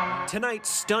 Tonight,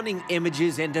 stunning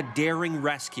images and a daring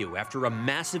rescue after a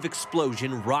massive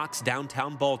explosion rocks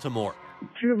downtown Baltimore.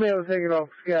 2 men were taken off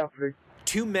scaffolding.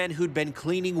 2 men who'd been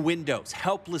cleaning windows,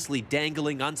 helplessly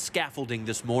dangling on scaffolding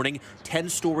this morning, 10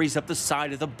 stories up the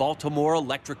side of the Baltimore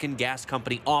Electric and Gas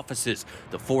Company offices.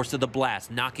 The force of the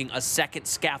blast knocking a second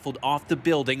scaffold off the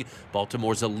building.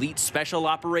 Baltimore's elite special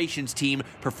operations team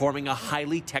performing a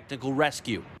highly technical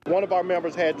rescue. One of our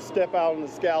members had to step out on the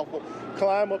scaffold,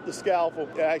 climb up the scaffold,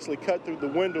 and actually cut through the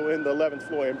window in the 11th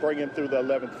floor and bring him through the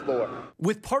 11th floor.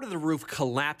 With part of the roof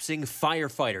collapsing,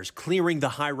 firefighters clearing the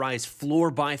high-rise floor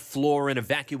by floor and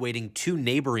evacuating 2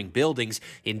 neighboring buildings.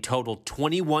 In total,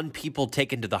 21 people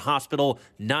taken to the hospital,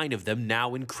 9 of them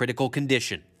now in critical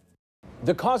condition.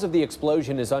 The cause of the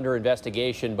explosion is under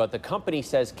investigation, but the company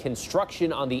says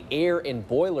construction on the air and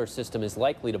boiler system is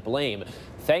likely to blame.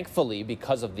 Thankfully,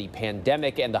 because of the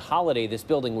pandemic and the holiday, this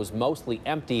building was mostly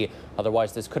empty.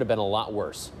 Otherwise, this could have been a lot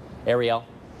worse. Ariel?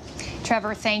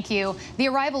 Trevor, thank you. The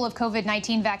arrival of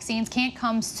COVID-19 vaccines can't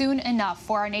come soon enough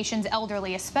for our nation's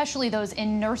elderly, especially those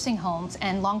in nursing homes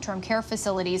and long-term care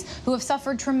facilities who have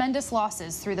suffered tremendous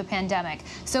losses through the pandemic.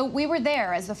 So we were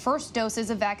there as the first doses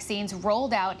of vaccines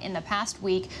rolled out in the past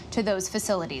week to those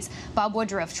facilities. Bob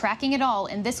Woodruff tracking it all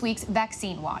in this week's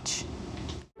Vaccine Watch.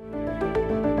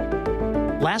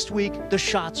 Last week, the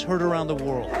shots heard around the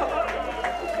world.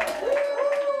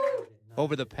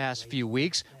 Over the past few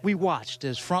weeks, we watched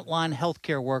as frontline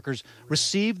healthcare workers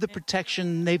received the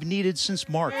protection they've needed since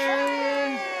March.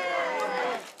 And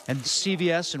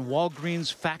CVS and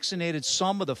Walgreens vaccinated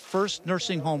some of the first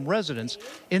nursing home residents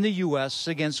in the U.S.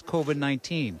 against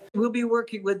COVID-19. We'll be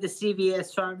working with the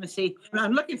CVS pharmacy.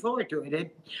 I'm looking forward to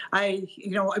it. I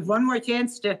have one more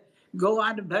chance to go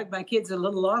on and bug my kids a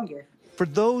little longer. For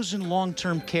those in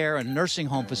long-term care and nursing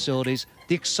home facilities,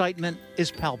 the excitement is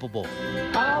palpable.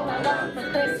 All I want for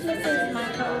Christmas is my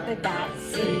COVID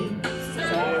vaccine, so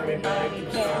everybody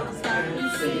can start to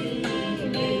see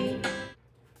me.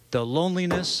 The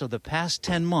loneliness of the past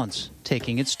 10 months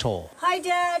taking its toll. Hi,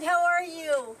 Dad. How are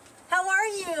you? How are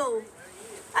you?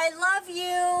 I love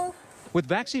you. With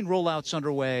vaccine rollouts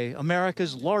underway,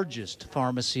 America's largest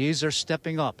pharmacies are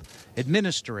stepping up,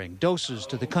 administering doses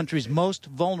to the country's most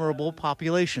vulnerable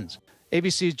populations.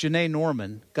 ABC's Janae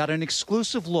Norman got an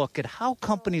exclusive look at how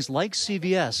companies like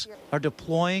CVS are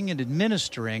deploying and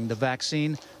administering the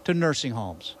vaccine to nursing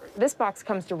homes. This box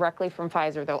comes directly from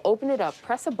Pfizer. They'll open it up,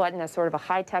 press a button as sort of a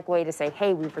high-tech way to say,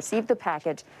 hey, we've received the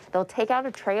package. They'll take out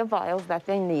a tray of vials that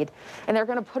they need, and they're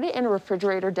going to put it in a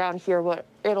refrigerator down here where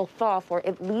it'll thaw for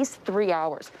at least 3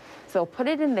 hours. So they'll put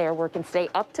it in there where it can stay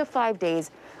up to 5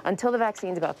 days until the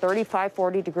vaccine's about 35,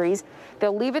 40 degrees.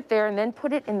 They'll leave it there and then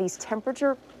put it in these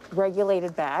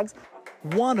temperature-regulated bags.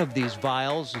 One of these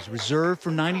vials is reserved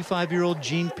for 95-year-old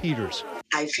Jean Peters.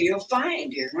 I feel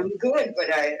fine, dear. I'm good, but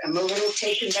I'm a little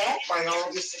taken back by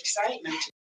all this excitement.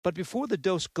 But before the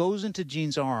dose goes into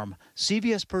Jean's arm,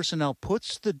 CVS personnel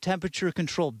puts the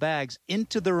temperature-controlled bags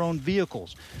into their own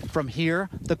vehicles. From here,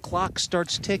 the clock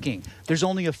starts ticking. There's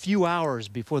only a few hours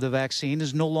before the vaccine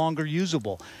is no longer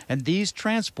usable, and these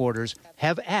transporters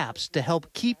have apps to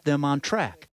help keep them on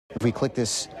track. If we click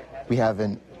this, we have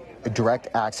a direct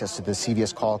access to the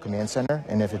CVS call command center,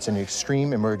 and if it's an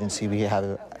extreme emergency, we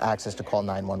have access to call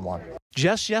 911.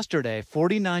 Just yesterday,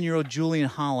 49-year-old Julian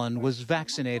Holland was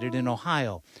vaccinated in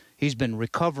Ohio. He's been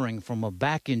recovering from a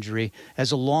back injury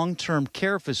as a long-term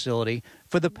care facility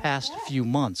for the past few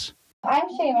months. I'm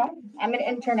Shayla. I'm an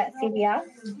intern at CVS,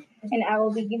 and I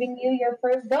will be giving you your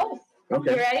first dose.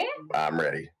 Okay. You ready? I'm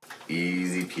ready.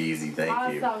 Easy peasy,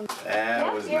 thank you. Awesome.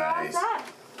 That was nice.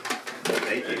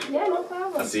 Thank you. Yeah, no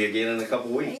problem. I'll see you again in a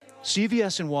couple weeks.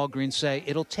 CVS and Walgreens say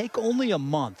it'll take only a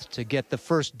month to get the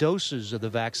first doses of the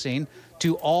vaccine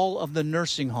to all of the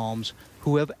nursing homes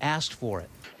who have asked for it.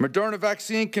 Moderna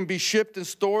vaccine can be shipped and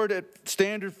stored at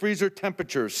standard freezer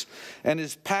temperatures and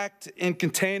is packed in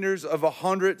containers of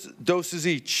 100 doses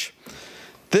each.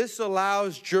 This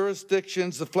allows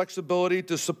jurisdictions the flexibility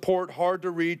to support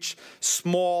hard-to-reach,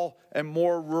 small, and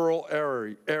more rural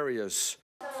areas.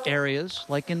 Areas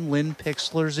like in Lynn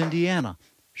Pixler's Indiana.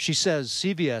 She says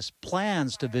CVS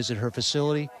plans to visit her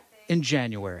facility in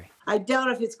January. I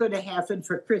doubt if it's going to happen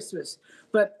for Christmas,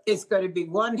 but it's going to be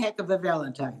one heck of a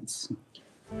Valentine's.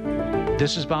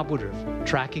 This is Bob Woodruff,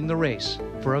 tracking the race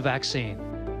for a vaccine.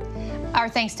 Our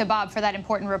thanks to Bob for that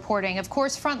important reporting. Of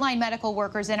course, frontline medical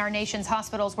workers in our nation's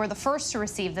hospitals were the first to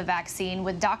receive the vaccine,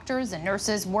 with doctors and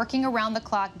nurses working around the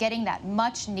clock getting that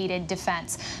much-needed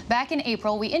defense. Back in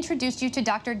April, we introduced you to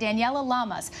Dr. Daniela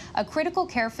Lamas, a critical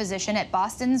care physician at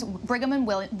Boston's Brigham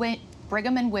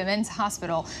and Women's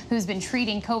Hospital, who's been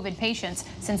treating COVID patients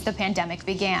since the pandemic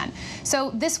began.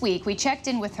 So this week, we checked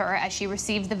in with her as she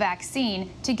received the vaccine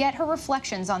to get her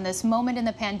reflections on this moment in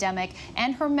the pandemic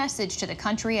and her message to the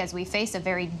country as we face a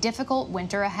very difficult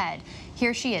winter ahead.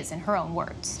 Here she is in her own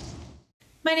words.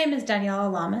 My name is Daniela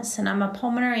Lamas, and I'm a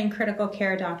pulmonary and critical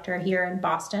care doctor here in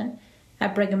Boston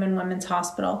at Brigham and Women's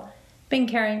Hospital. Been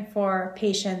caring for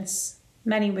patients,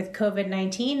 many with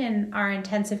COVID-19, in our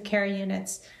intensive care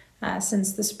units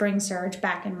since the spring surge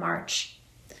back in March.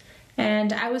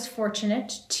 And I was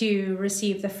fortunate to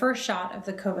receive the first shot of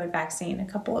the COVID vaccine a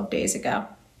couple of days ago.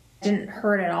 It didn't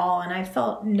hurt at all, and I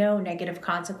felt no negative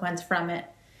consequence from it.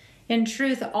 In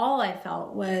truth, all I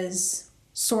felt was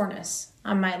soreness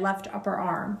on my left upper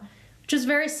arm, which was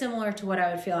very similar to what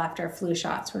I would feel after a flu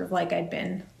shot, sort of like I'd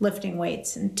been lifting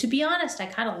weights. And to be honest, I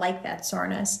kind of like that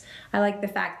soreness. I like the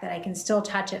fact that I can still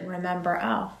touch it and remember,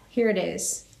 oh, here it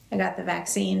is. I got the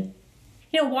vaccine.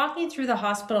 You know, walking through the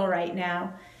hospital right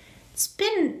now, it's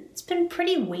been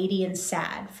pretty weighty and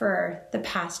sad for the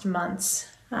past months.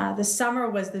 The summer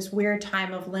was this weird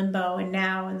time of limbo, and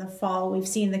now in the fall we've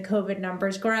seen the COVID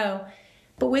numbers grow.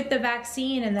 But with the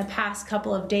vaccine in the past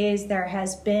couple of days, there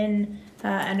has been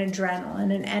an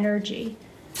adrenaline, an energy,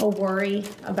 a worry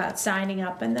about signing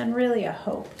up, and then really a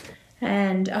hope.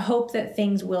 And a hope that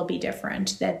things will be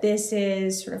different, that this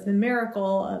is sort of the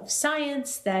miracle of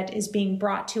science that is being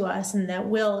brought to us and that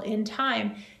will, in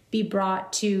time, be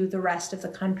brought to the rest of the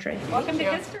country. Welcome to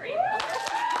history.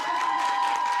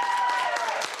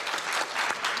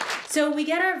 So we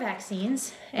get our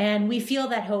vaccines and we feel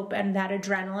that hope and that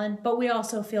adrenaline, but we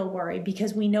also feel worried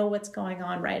because we know what's going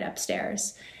on right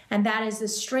upstairs. And that is the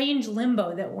strange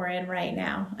limbo that we're in right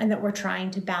now and that we're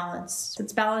trying to balance.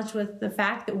 It's balanced with the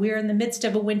fact that we're in the midst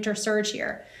of a winter surge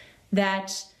here,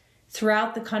 that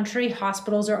throughout the country,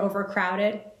 hospitals are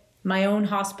overcrowded. My own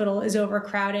hospital is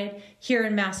overcrowded. Here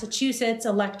in Massachusetts,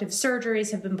 elective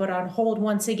surgeries have been put on hold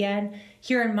once again.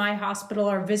 Here in my hospital,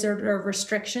 our visitor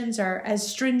restrictions are as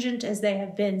stringent as they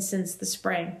have been since the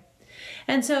spring.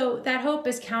 And so that hope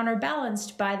is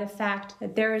counterbalanced by the fact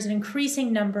that there is an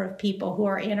increasing number of people who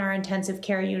are in our intensive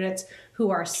care units who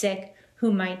are sick,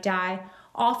 who might die,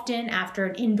 often after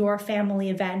an indoor family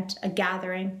event, a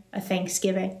gathering, a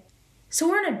Thanksgiving. So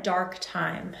we're in a dark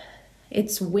time.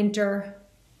 It's winter,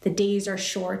 the days are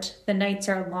short, the nights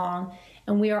are long,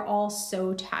 and we are all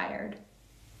so tired.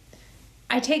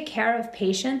 I take care of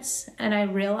patients, and I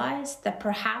realize that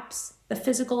perhaps the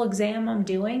physical exam I'm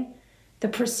doing, the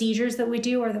procedures that we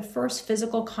do, are the first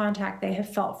physical contact they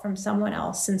have felt from someone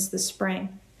else since the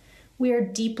spring. We are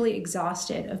deeply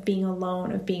exhausted of being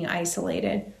alone, of being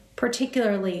isolated,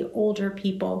 particularly older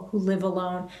people who live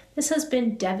alone. This has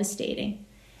been devastating.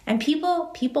 And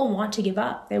people want to give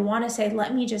up. They want to say,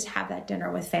 let me just have that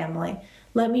dinner with family.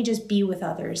 Let me just be with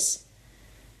others.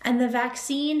 And the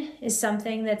vaccine is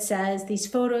something that says, these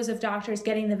photos of doctors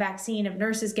getting the vaccine, of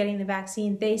nurses getting the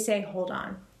vaccine, they say, hold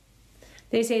on.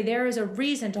 They say there is a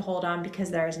reason to hold on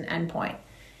because there is an endpoint.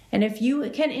 And if you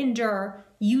can endure,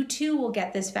 you too will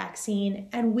get this vaccine,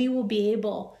 and we will be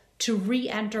able to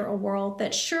re-enter a world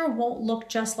that sure won't look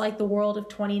just like the world of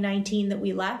 2019 that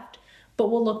we left,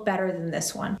 but will look better than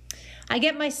this one. I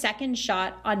get my second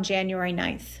shot on January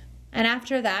 9th. And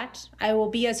after that, I will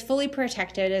be as fully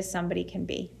protected as somebody can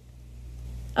be.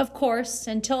 Of course,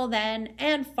 until then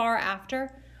and far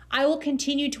after, I will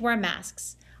continue to wear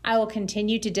masks. I will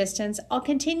continue to distance. I'll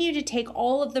continue to take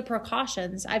all of the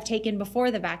precautions I've taken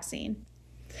before the vaccine.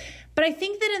 But I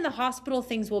think that in the hospital,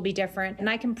 things will be different. And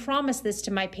I can promise this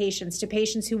to my patients, to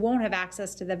patients who won't have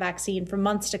access to the vaccine for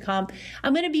months to come.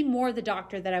 I'm going to be more the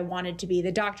doctor that I wanted to be,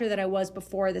 the doctor that I was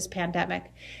before this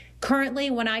pandemic.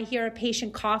 Currently, when I hear a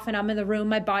patient cough and I'm in the room,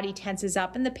 my body tenses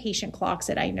up and the patient clocks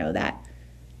it. I know that.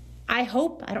 I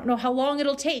don't know how long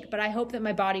it'll take, but I hope that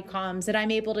my body calms, that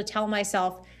I'm able to tell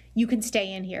myself, you can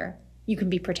stay in here, you can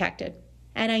be protected.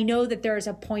 And I know that there is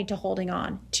a point to holding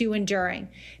on, to enduring,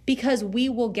 because we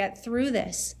will get through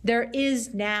this. There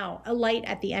is now a light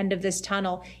at the end of this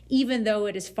tunnel, even though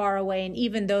it is far away and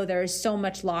even though there is so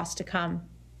much loss to come.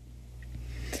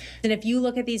 And if you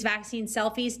look at these vaccine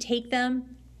selfies, take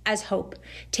them as hope.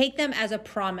 Take them as a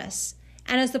promise.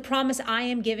 And as the promise I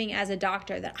am giving as a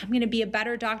doctor, that I'm going to be a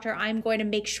better doctor. I'm going to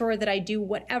make sure that I do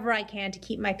whatever I can to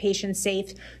keep my patients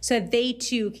safe so that they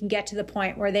too can get to the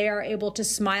point where they are able to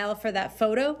smile for that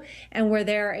photo and where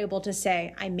they are able to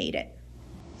say, I made it.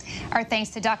 Our thanks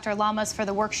to Dr. Lamas for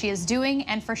the work she is doing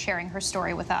and for sharing her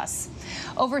story with us.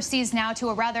 Overseas now to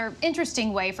a rather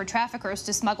interesting way for traffickers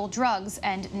to smuggle drugs.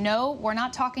 And no, we're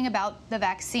not talking about the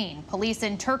vaccine. Police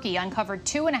in Turkey uncovered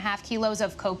 2.5 kilos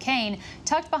of cocaine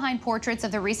tucked behind portraits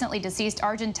of the recently deceased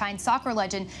Argentine soccer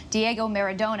legend Diego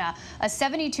Maradona. A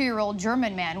 72-year-old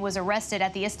German man was arrested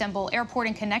at the Istanbul airport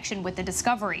in connection with the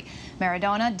discovery.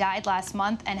 Maradona died last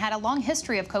month and had a long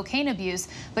history of cocaine abuse,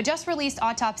 but just released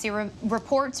autopsy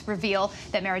reports reveal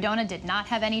that Maradona did not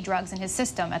have any drugs in his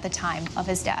system at the time of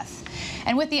his death.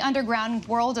 And with the underground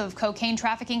world of cocaine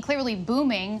trafficking clearly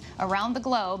booming around the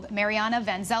globe, Mariana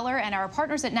Van Zeller and our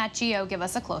partners at Nat Geo give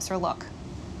us a closer look.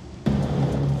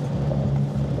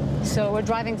 So we're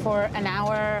driving for an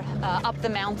hour up the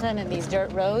mountain in these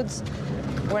dirt roads.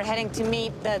 We're heading to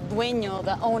meet the dueño,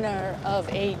 the owner of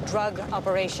a drug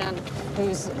operation,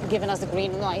 who's given us the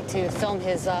green light to film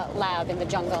his lab in the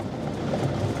jungle.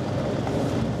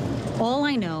 All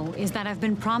I know is that I've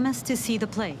been promised to see the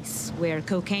place where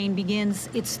cocaine begins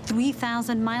its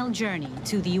 3,000-mile journey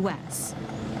to the U.S.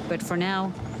 But for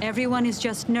now, everyone is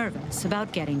just nervous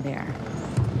about getting there.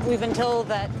 We've been told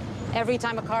that every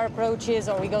time a car approaches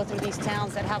or we go through these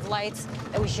towns that have lights,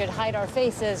 that we should hide our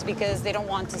faces because they don't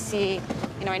want to see,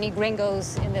 any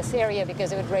gringos in this area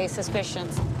because it would raise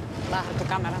suspicions. Baja tu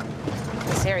cámara.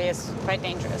 This area is quite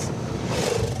dangerous.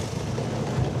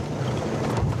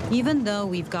 Even though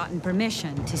we've gotten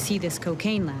permission to see this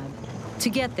cocaine lab, to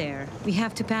get there, we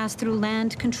have to pass through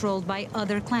land controlled by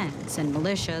other clans and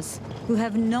militias who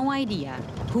have no idea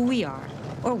who we are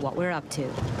or what we're up to.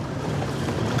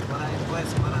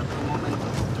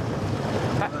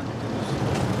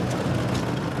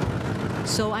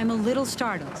 So I'm a little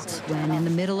startled when, in the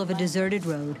middle of a deserted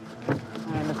road,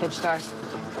 in the pitch dark,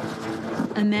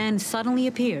 a man suddenly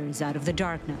appears out of the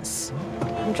darkness.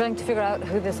 I'm trying to figure out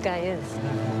who this guy is.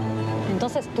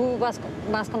 Entonces, tú vas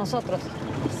con nosotros.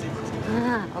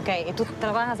 Ah, ok. ¿Y tú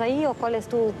trabajas ahí o cuál es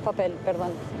tu papel?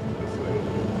 Perdón.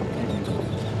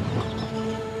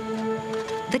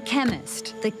 The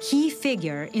chemist, the key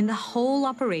figure in the whole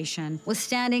operation, was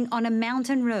standing on a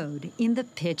mountain road in the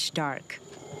pitch dark.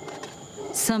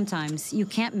 Sometimes you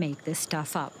can't make this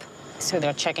stuff up. So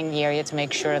they're checking the area to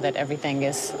make sure that everything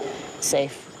is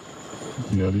safe.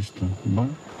 Ya listo, ¿no?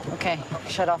 Okay,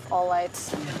 shut off all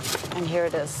lights, and here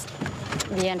it is,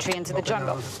 the entry into the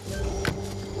jungle.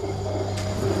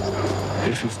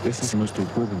 Ese es nuestro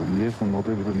pueblo, y eso no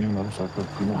debe venir a sacar.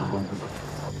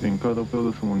 En cada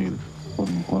pueblo son unidos.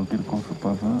 Cuando cualquier cosa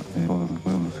pasa, todo el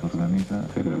pueblo se organiza,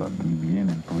 se levantan y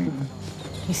vienen todos.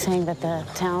 He's saying that the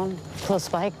town close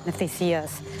by, if they see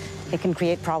us, it can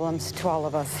create problems to all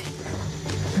of us.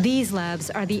 These labs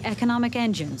are the economic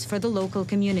engines for the local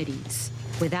communities.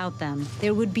 Without them,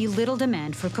 there would be little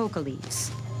demand for coca leaves.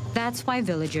 That's why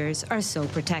villagers are so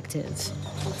protective.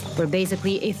 We're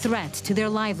basically a threat to their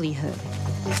livelihood.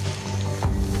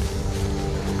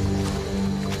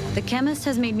 The chemist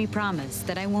has made me promise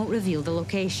that I won't reveal the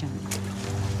location.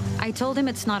 I told him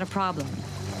it's not a problem.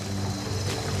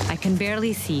 I can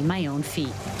barely see my own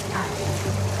feet. I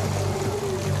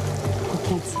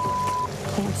can't see.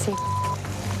 Can't see.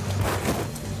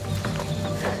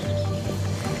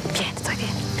 Bien, estoy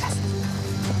bien. Gracias.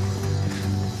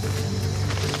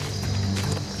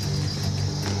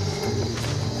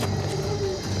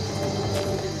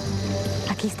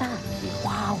 Aquí está.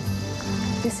 Wow.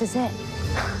 This is it.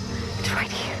 It's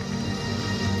right here.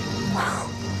 Wow.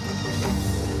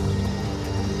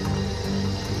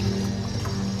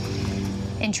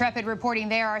 Intrepid reporting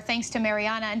there. Our thanks to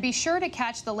Mariana. And be sure to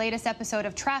catch the latest episode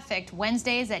of Trafficked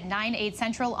Wednesdays at 9/8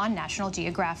 Central on National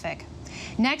Geographic.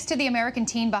 Next, to the American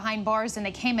teen behind bars in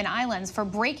the Cayman Islands for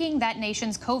breaking that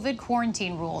nation's COVID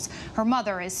quarantine rules. Her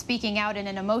mother is speaking out in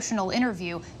an emotional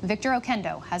interview. Victor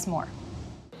Oquendo has more.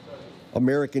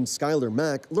 American Skylar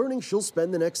Mack learning she'll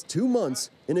spend the next 2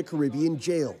 months in a Caribbean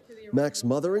jail. Mack's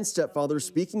mother and stepfather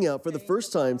speaking out for the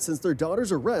first time since their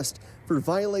daughter's arrest for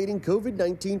violating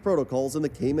COVID-19 protocols in the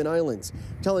Cayman Islands,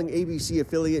 telling ABC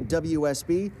affiliate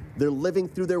WSB they're living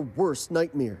through their worst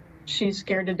nightmare. She's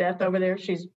scared to death over there.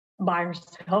 She's by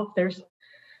herself. There's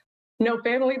no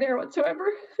family there whatsoever.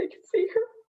 They can see her.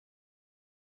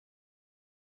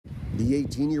 The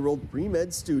 18-year-old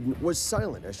pre-med student was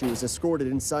silent as she was escorted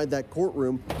inside that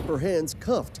courtroom, her hands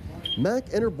cuffed.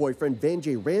 Mack and her boyfriend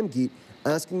Vanjay Ramgeet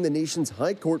asking the nation's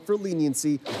high court for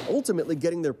leniency, ultimately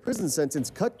getting their prison sentence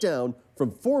cut down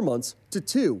from 4 months to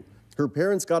 2. Her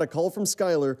parents got a call from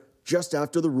Skylar just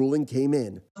after the ruling came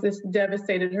in. This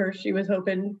devastated her. She was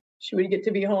hoping she would get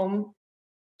to be home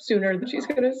sooner. She's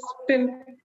going to spend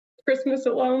Christmas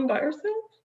alone by herself.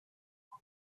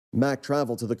 Mac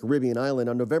traveled to the Caribbean island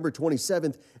on November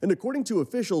 27th and, according to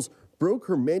officials, broke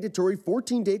her mandatory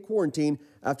 14-day quarantine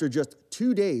after just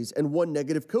 2 days and 1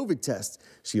 negative COVID test.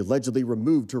 She allegedly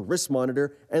removed her wrist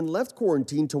monitor and left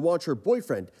quarantine to watch her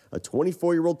boyfriend, a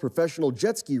 24-year-old professional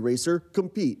jet ski racer,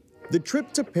 compete. The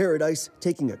trip to paradise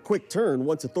taking a quick turn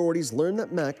once authorities learned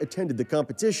that Mac attended the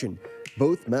competition.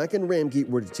 Both Mac and Ramgeet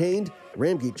were detained,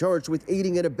 Ramgeet charged with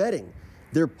aiding and abetting.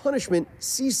 Their punishment,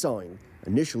 seesawing.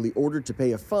 Initially ordered to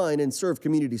pay a fine and serve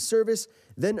community service,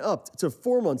 then upped to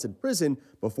 4 months in prison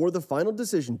before the final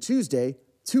decision Tuesday,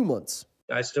 2 months.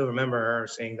 I still remember her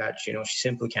saying that, she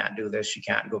simply can't do this. She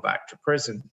can't go back to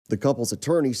prison. The couple's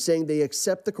attorney saying they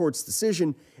accept the court's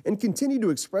decision and continue to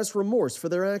express remorse for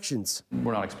their actions.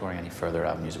 We're not exploring any further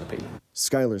avenues of appeal.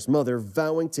 Skylar's mother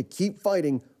vowing to keep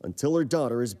fighting until her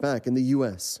daughter is back in the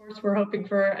U.S. Of course, we're hoping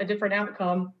for a different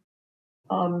outcome.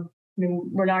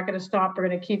 We're not going to stop. We're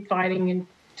going to keep fighting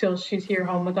until she's here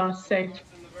home with us, safe.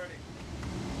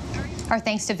 Our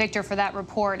thanks to Victor for that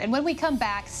report. And when we come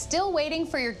back, still waiting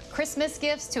for your Christmas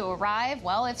gifts to arrive?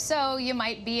 Well, if so, you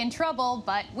might be in trouble,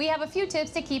 but we have a few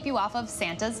tips to keep you off of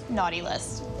Santa's naughty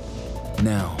list.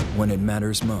 Now, when it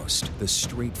matters most, the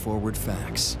straightforward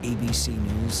facts. ABC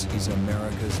News is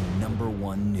America's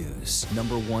 #1 news.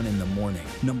 #1 in the morning,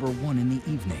 #1 in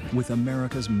the evening, with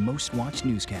America's most watched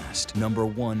newscast.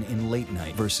 #1 in late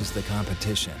night versus the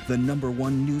competition. The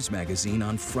 #1 news magazine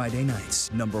on Friday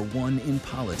nights. #1 in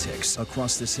politics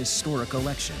across this historic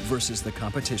election versus the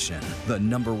competition. The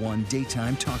 #1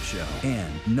 daytime talk show.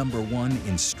 And #1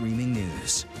 in streaming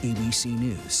news. ABC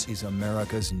News is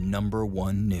America's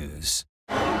 #1 news.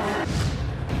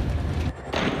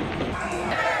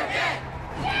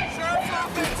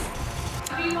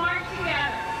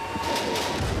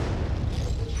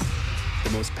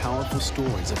 The most powerful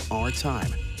stories of our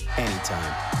time,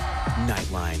 anytime.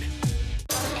 Nightline.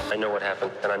 I know what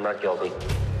happened, and I'm not guilty.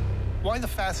 Why the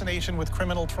fascination with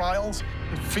criminal trials?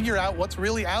 Figure out what's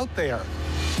really out there.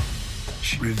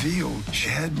 She revealed she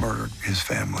had murdered his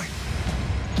family.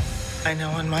 I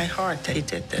know in my heart they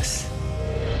did this.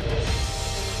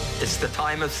 It's the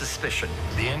time of suspicion.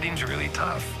 The ending's really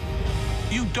tough.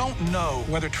 You don't know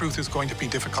whether truth is going to be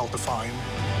difficult to find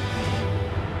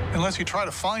unless you try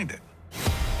to find it.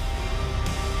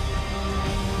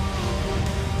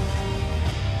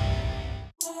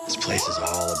 This place is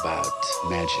all about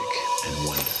magic and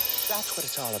wonder. That's what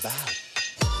it's all about.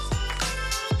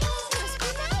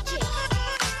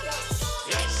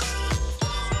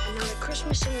 Another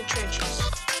Christmas in the trenches.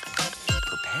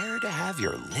 Prepare to have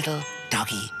your little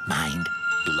doggy mind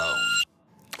blown.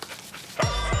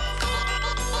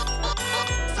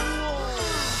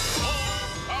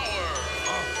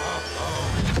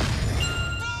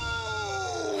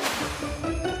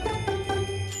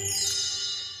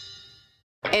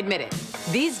 Admit it.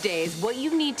 These days, what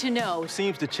you need to know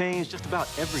seems to change just about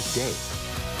every day.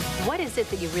 What is it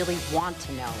that you really want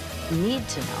to know, need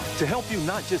to know? To help you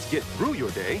not just get through your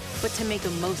day, but to make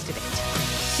the most of it.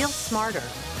 Feel smarter.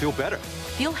 Feel better.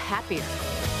 Feel happier.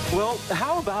 Well,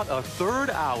 how about a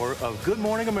third hour of Good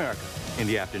Morning America in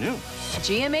the afternoon?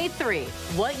 GMA 3,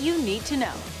 what you need to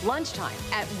know. Lunchtime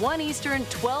at 1 Eastern,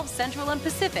 12 Central and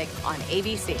Pacific on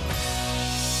ABC.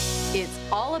 It's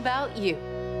all about you.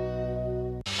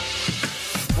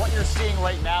 What you're seeing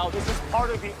right now, this is part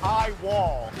of the eye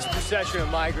wall. This procession of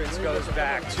migrants goes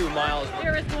back 2 miles.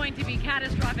 There is going to be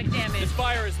catastrophic damage. This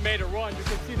fire has made a run. You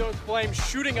can see those flames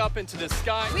shooting up into the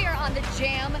sky. We are on the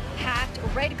jam-packed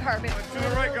red carpet. To the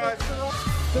right, guys.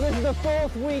 So this is the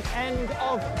 4th weekend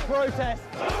of protest.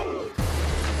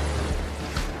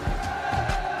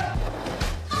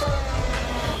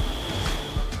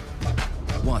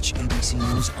 Watch ABC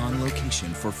News on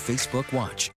location for Facebook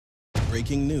Watch.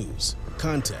 Breaking news,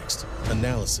 context,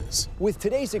 analysis. With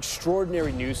today's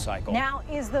extraordinary news cycle, now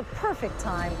is the perfect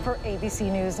time for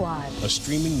ABC News Live. A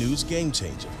streaming news game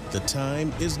changer. The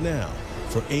time is now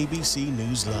for ABC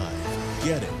News Live.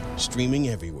 Get it, streaming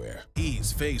everywhere.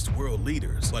 He's faced world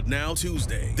leaders, but now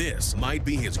Tuesday, this might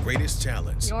be his greatest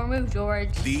challenge. Your move,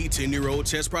 George. The 10-year-old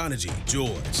chess prodigy,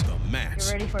 George, the match.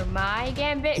 You ready for my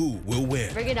gambit? Who will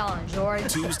win? Bring it on, George.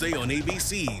 Tuesday on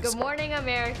ABC's Good Morning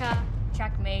America.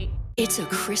 Checkmate. It's a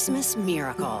Christmas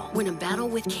miracle when a battle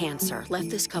with cancer left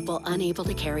this couple unable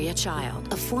to carry a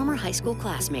child. A former high school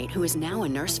classmate who is now a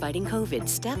nurse fighting COVID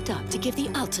stepped up to give the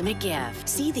ultimate gift.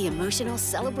 See the emotional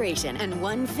celebration and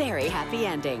one very happy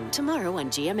ending tomorrow on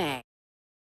GMA.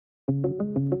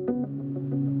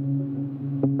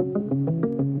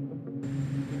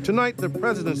 Tonight, the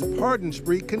president's pardon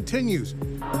spree continues.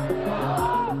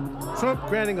 Trump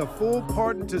granting a full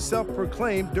pardon to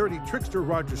self-proclaimed dirty trickster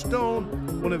Roger Stone,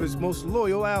 one of his most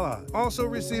loyal allies. Also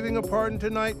receiving a pardon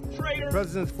tonight, the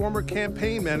president's former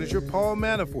campaign manager, Paul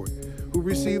Manafort, who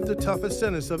received the toughest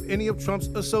sentence of any of Trump's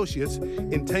associates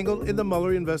entangled in the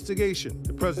Mueller investigation.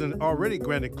 The president already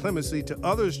granted clemency to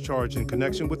others charged in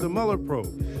connection with the Mueller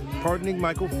probe, pardoning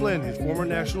Michael Flynn, his former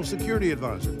national security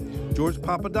advisor, George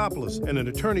Papadopoulos, and an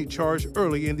attorney charged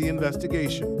early in the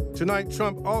investigation. Tonight,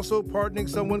 Trump also pardoning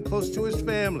someone close to his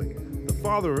family, the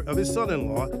father of his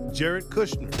son-in-law, Jared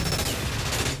Kushner.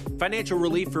 Financial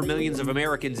relief for millions of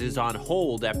Americans is on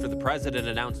hold after the president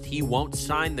announced he won't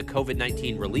sign the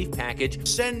COVID-19 relief package.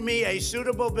 Send me a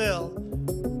suitable bill,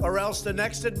 or else the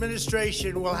next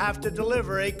administration will have to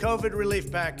deliver a COVID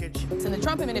relief package. And the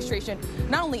Trump administration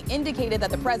not only indicated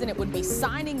that the president would be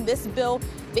signing this bill,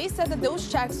 they said that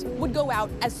those checks would go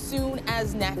out as soon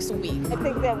as next week. I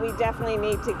think that we definitely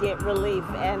need to get relief.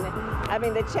 And I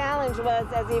mean, the challenge was,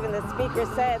 as even the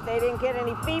speaker said, they didn't get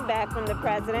any feedback from the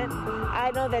president.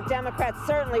 I know that Democrats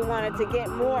certainly wanted to get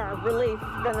more relief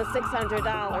than the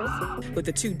 $600. With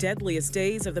the two deadliest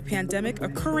days of the pandemic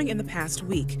occurring in the past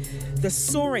week, the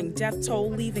soaring death toll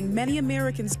leaving many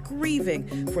Americans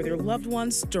grieving for their loved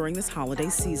ones during this holiday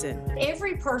season.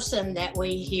 Every person that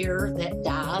we hear that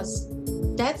dies,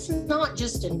 that's not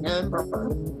just a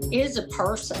number, it is a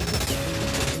person.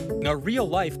 A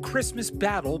real-life Christmas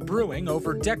battle brewing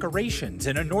over decorations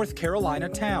in a North Carolina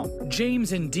town.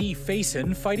 James and Dee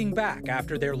Faison fighting back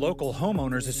after their local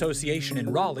homeowners association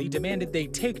in Raleigh demanded they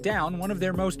take down one of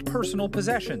their most personal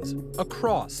possessions, a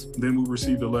cross. Then we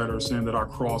received a letter saying that our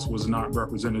cross was not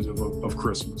representative of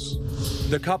Christmas.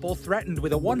 The couple threatened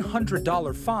with a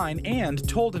 $100 fine and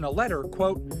told in a letter,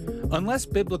 quote, "Unless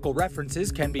biblical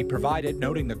references can be provided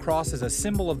noting the cross as a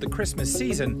symbol of the Christmas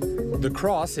season, the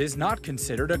cross is not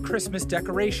considered a Christmas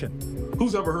decoration."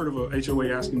 Who's ever heard of a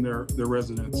HOA asking their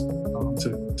residents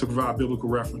to provide biblical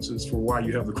references for why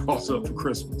you have the cross up for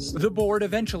Christmas? The board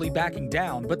eventually backing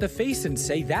down, but the Faisons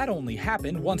say that only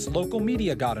happened once local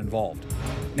media got involved.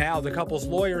 Now the couple's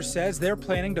lawyer says they're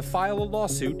planning to file a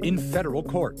lawsuit in federal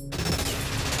court.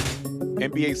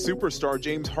 NBA superstar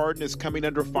James Harden is coming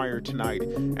under fire tonight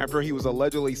after he was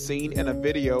allegedly seen in a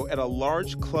video at a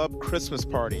large club Christmas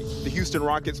party. The Houston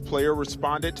Rockets player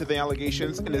responded to the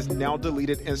allegations in his now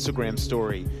deleted Instagram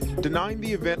story, denying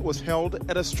the event was held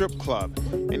at a strip club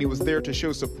and he was there to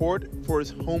show support for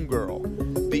his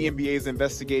homegirl. The NBA is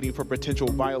investigating for potential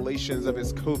violations of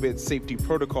its COVID safety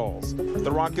protocols.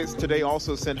 The Rockets today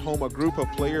also sent home a group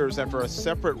of players after a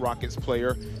separate Rockets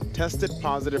player tested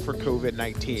positive for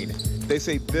COVID-19. They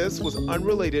say this was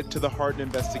unrelated to the Harden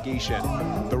investigation.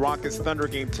 The Rockets Thunder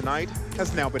game tonight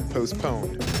has now been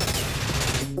postponed.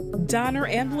 Donner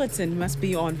and Blitzen must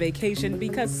be on vacation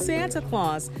because Santa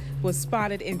Claus was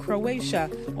spotted in Croatia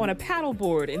on a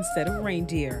paddleboard instead of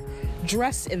reindeer.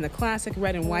 Dressed in the classic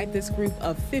red and white, this group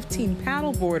of 15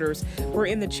 paddleboarders were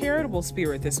in the charitable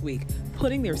spirit this week,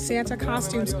 putting their Santa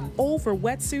costumes over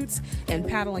wetsuits and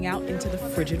paddling out into the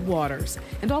frigid waters.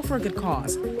 And all for a good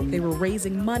cause. They were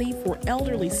raising money for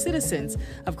elderly citizens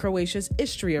of Croatia's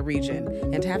Istria region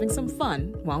and having some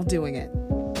fun while doing it.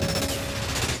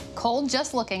 Cold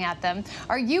just looking at them.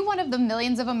 Are you one of the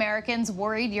millions of Americans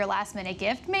worried your last-minute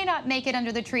gift may not make it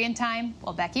under the tree in time?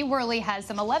 Well, Becky Worley has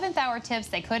some 11th-hour tips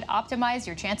that could optimize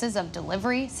your chances of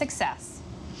delivery success.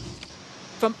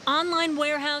 From online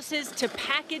warehouses to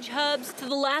package hubs to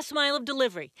the last mile of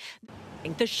delivery,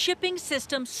 the shipping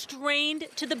system strained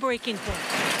to the breaking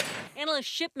point. Analyst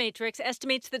ShipMatrix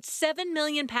estimates that 7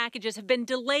 million packages have been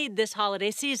delayed this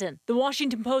holiday season. The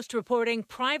Washington Post reporting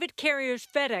private carriers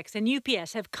FedEx and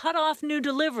UPS have cut off new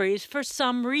deliveries for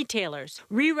some retailers,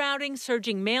 rerouting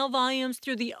surging mail volumes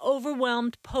through the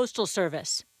overwhelmed Postal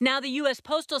Service. Now the U.S.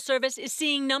 Postal Service is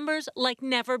seeing numbers like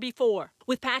never before.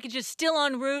 With packages still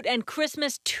en route and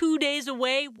Christmas 2 days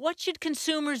away, what should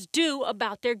consumers do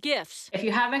about their gifts? If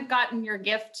you haven't gotten your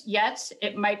gift yet,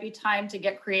 it might be time to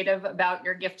get creative about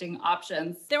your gifting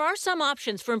options. There are some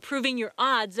options for improving your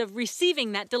odds of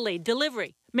receiving that delayed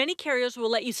delivery. Many carriers will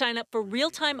let you sign up for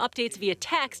real-time updates via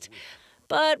text,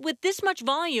 but with this much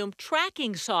volume,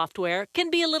 tracking software can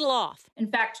be a little off.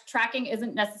 In fact, tracking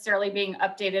isn't necessarily being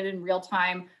updated in real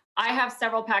time. I have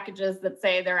several packages that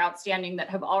say they're outstanding that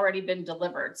have already been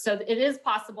delivered. So it is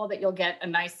possible that you'll get a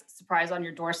nice surprise on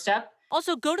your doorstep.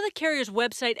 Also, go to the carrier's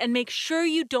website and make sure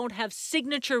you don't have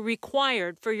signature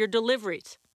required for your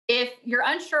deliveries. If you're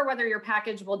unsure whether your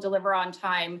package will deliver on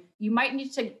time, you might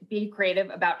need to be creative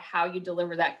about how you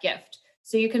deliver that gift.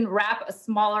 So you can wrap a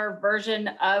smaller version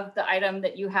of the item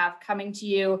that you have coming to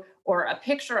you or a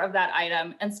picture of that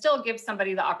item and still give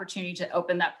somebody the opportunity to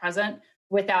open that present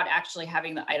without actually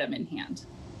having the item in hand.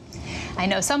 I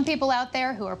know some people out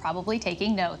there who are probably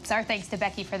taking notes. Our thanks to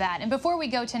Becky for that. And before we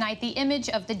go tonight, the image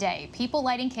of the day, people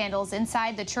lighting candles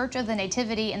inside the Church of the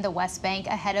Nativity in the West Bank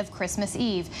ahead of Christmas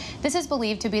Eve. This is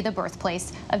believed to be the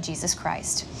birthplace of Jesus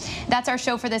Christ. That's our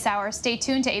show for this hour. Stay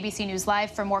tuned to ABC News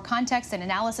Live for more context and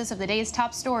analysis of the day's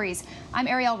top stories. I'm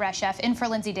Ariel Reshef in for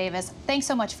Lindsay Davis. Thanks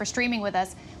so much for streaming with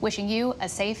us. Wishing you a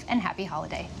safe and happy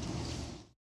holiday.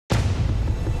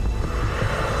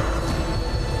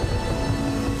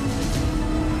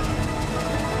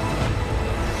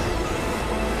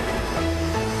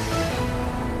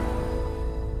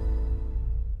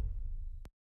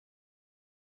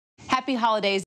 Happy holidays.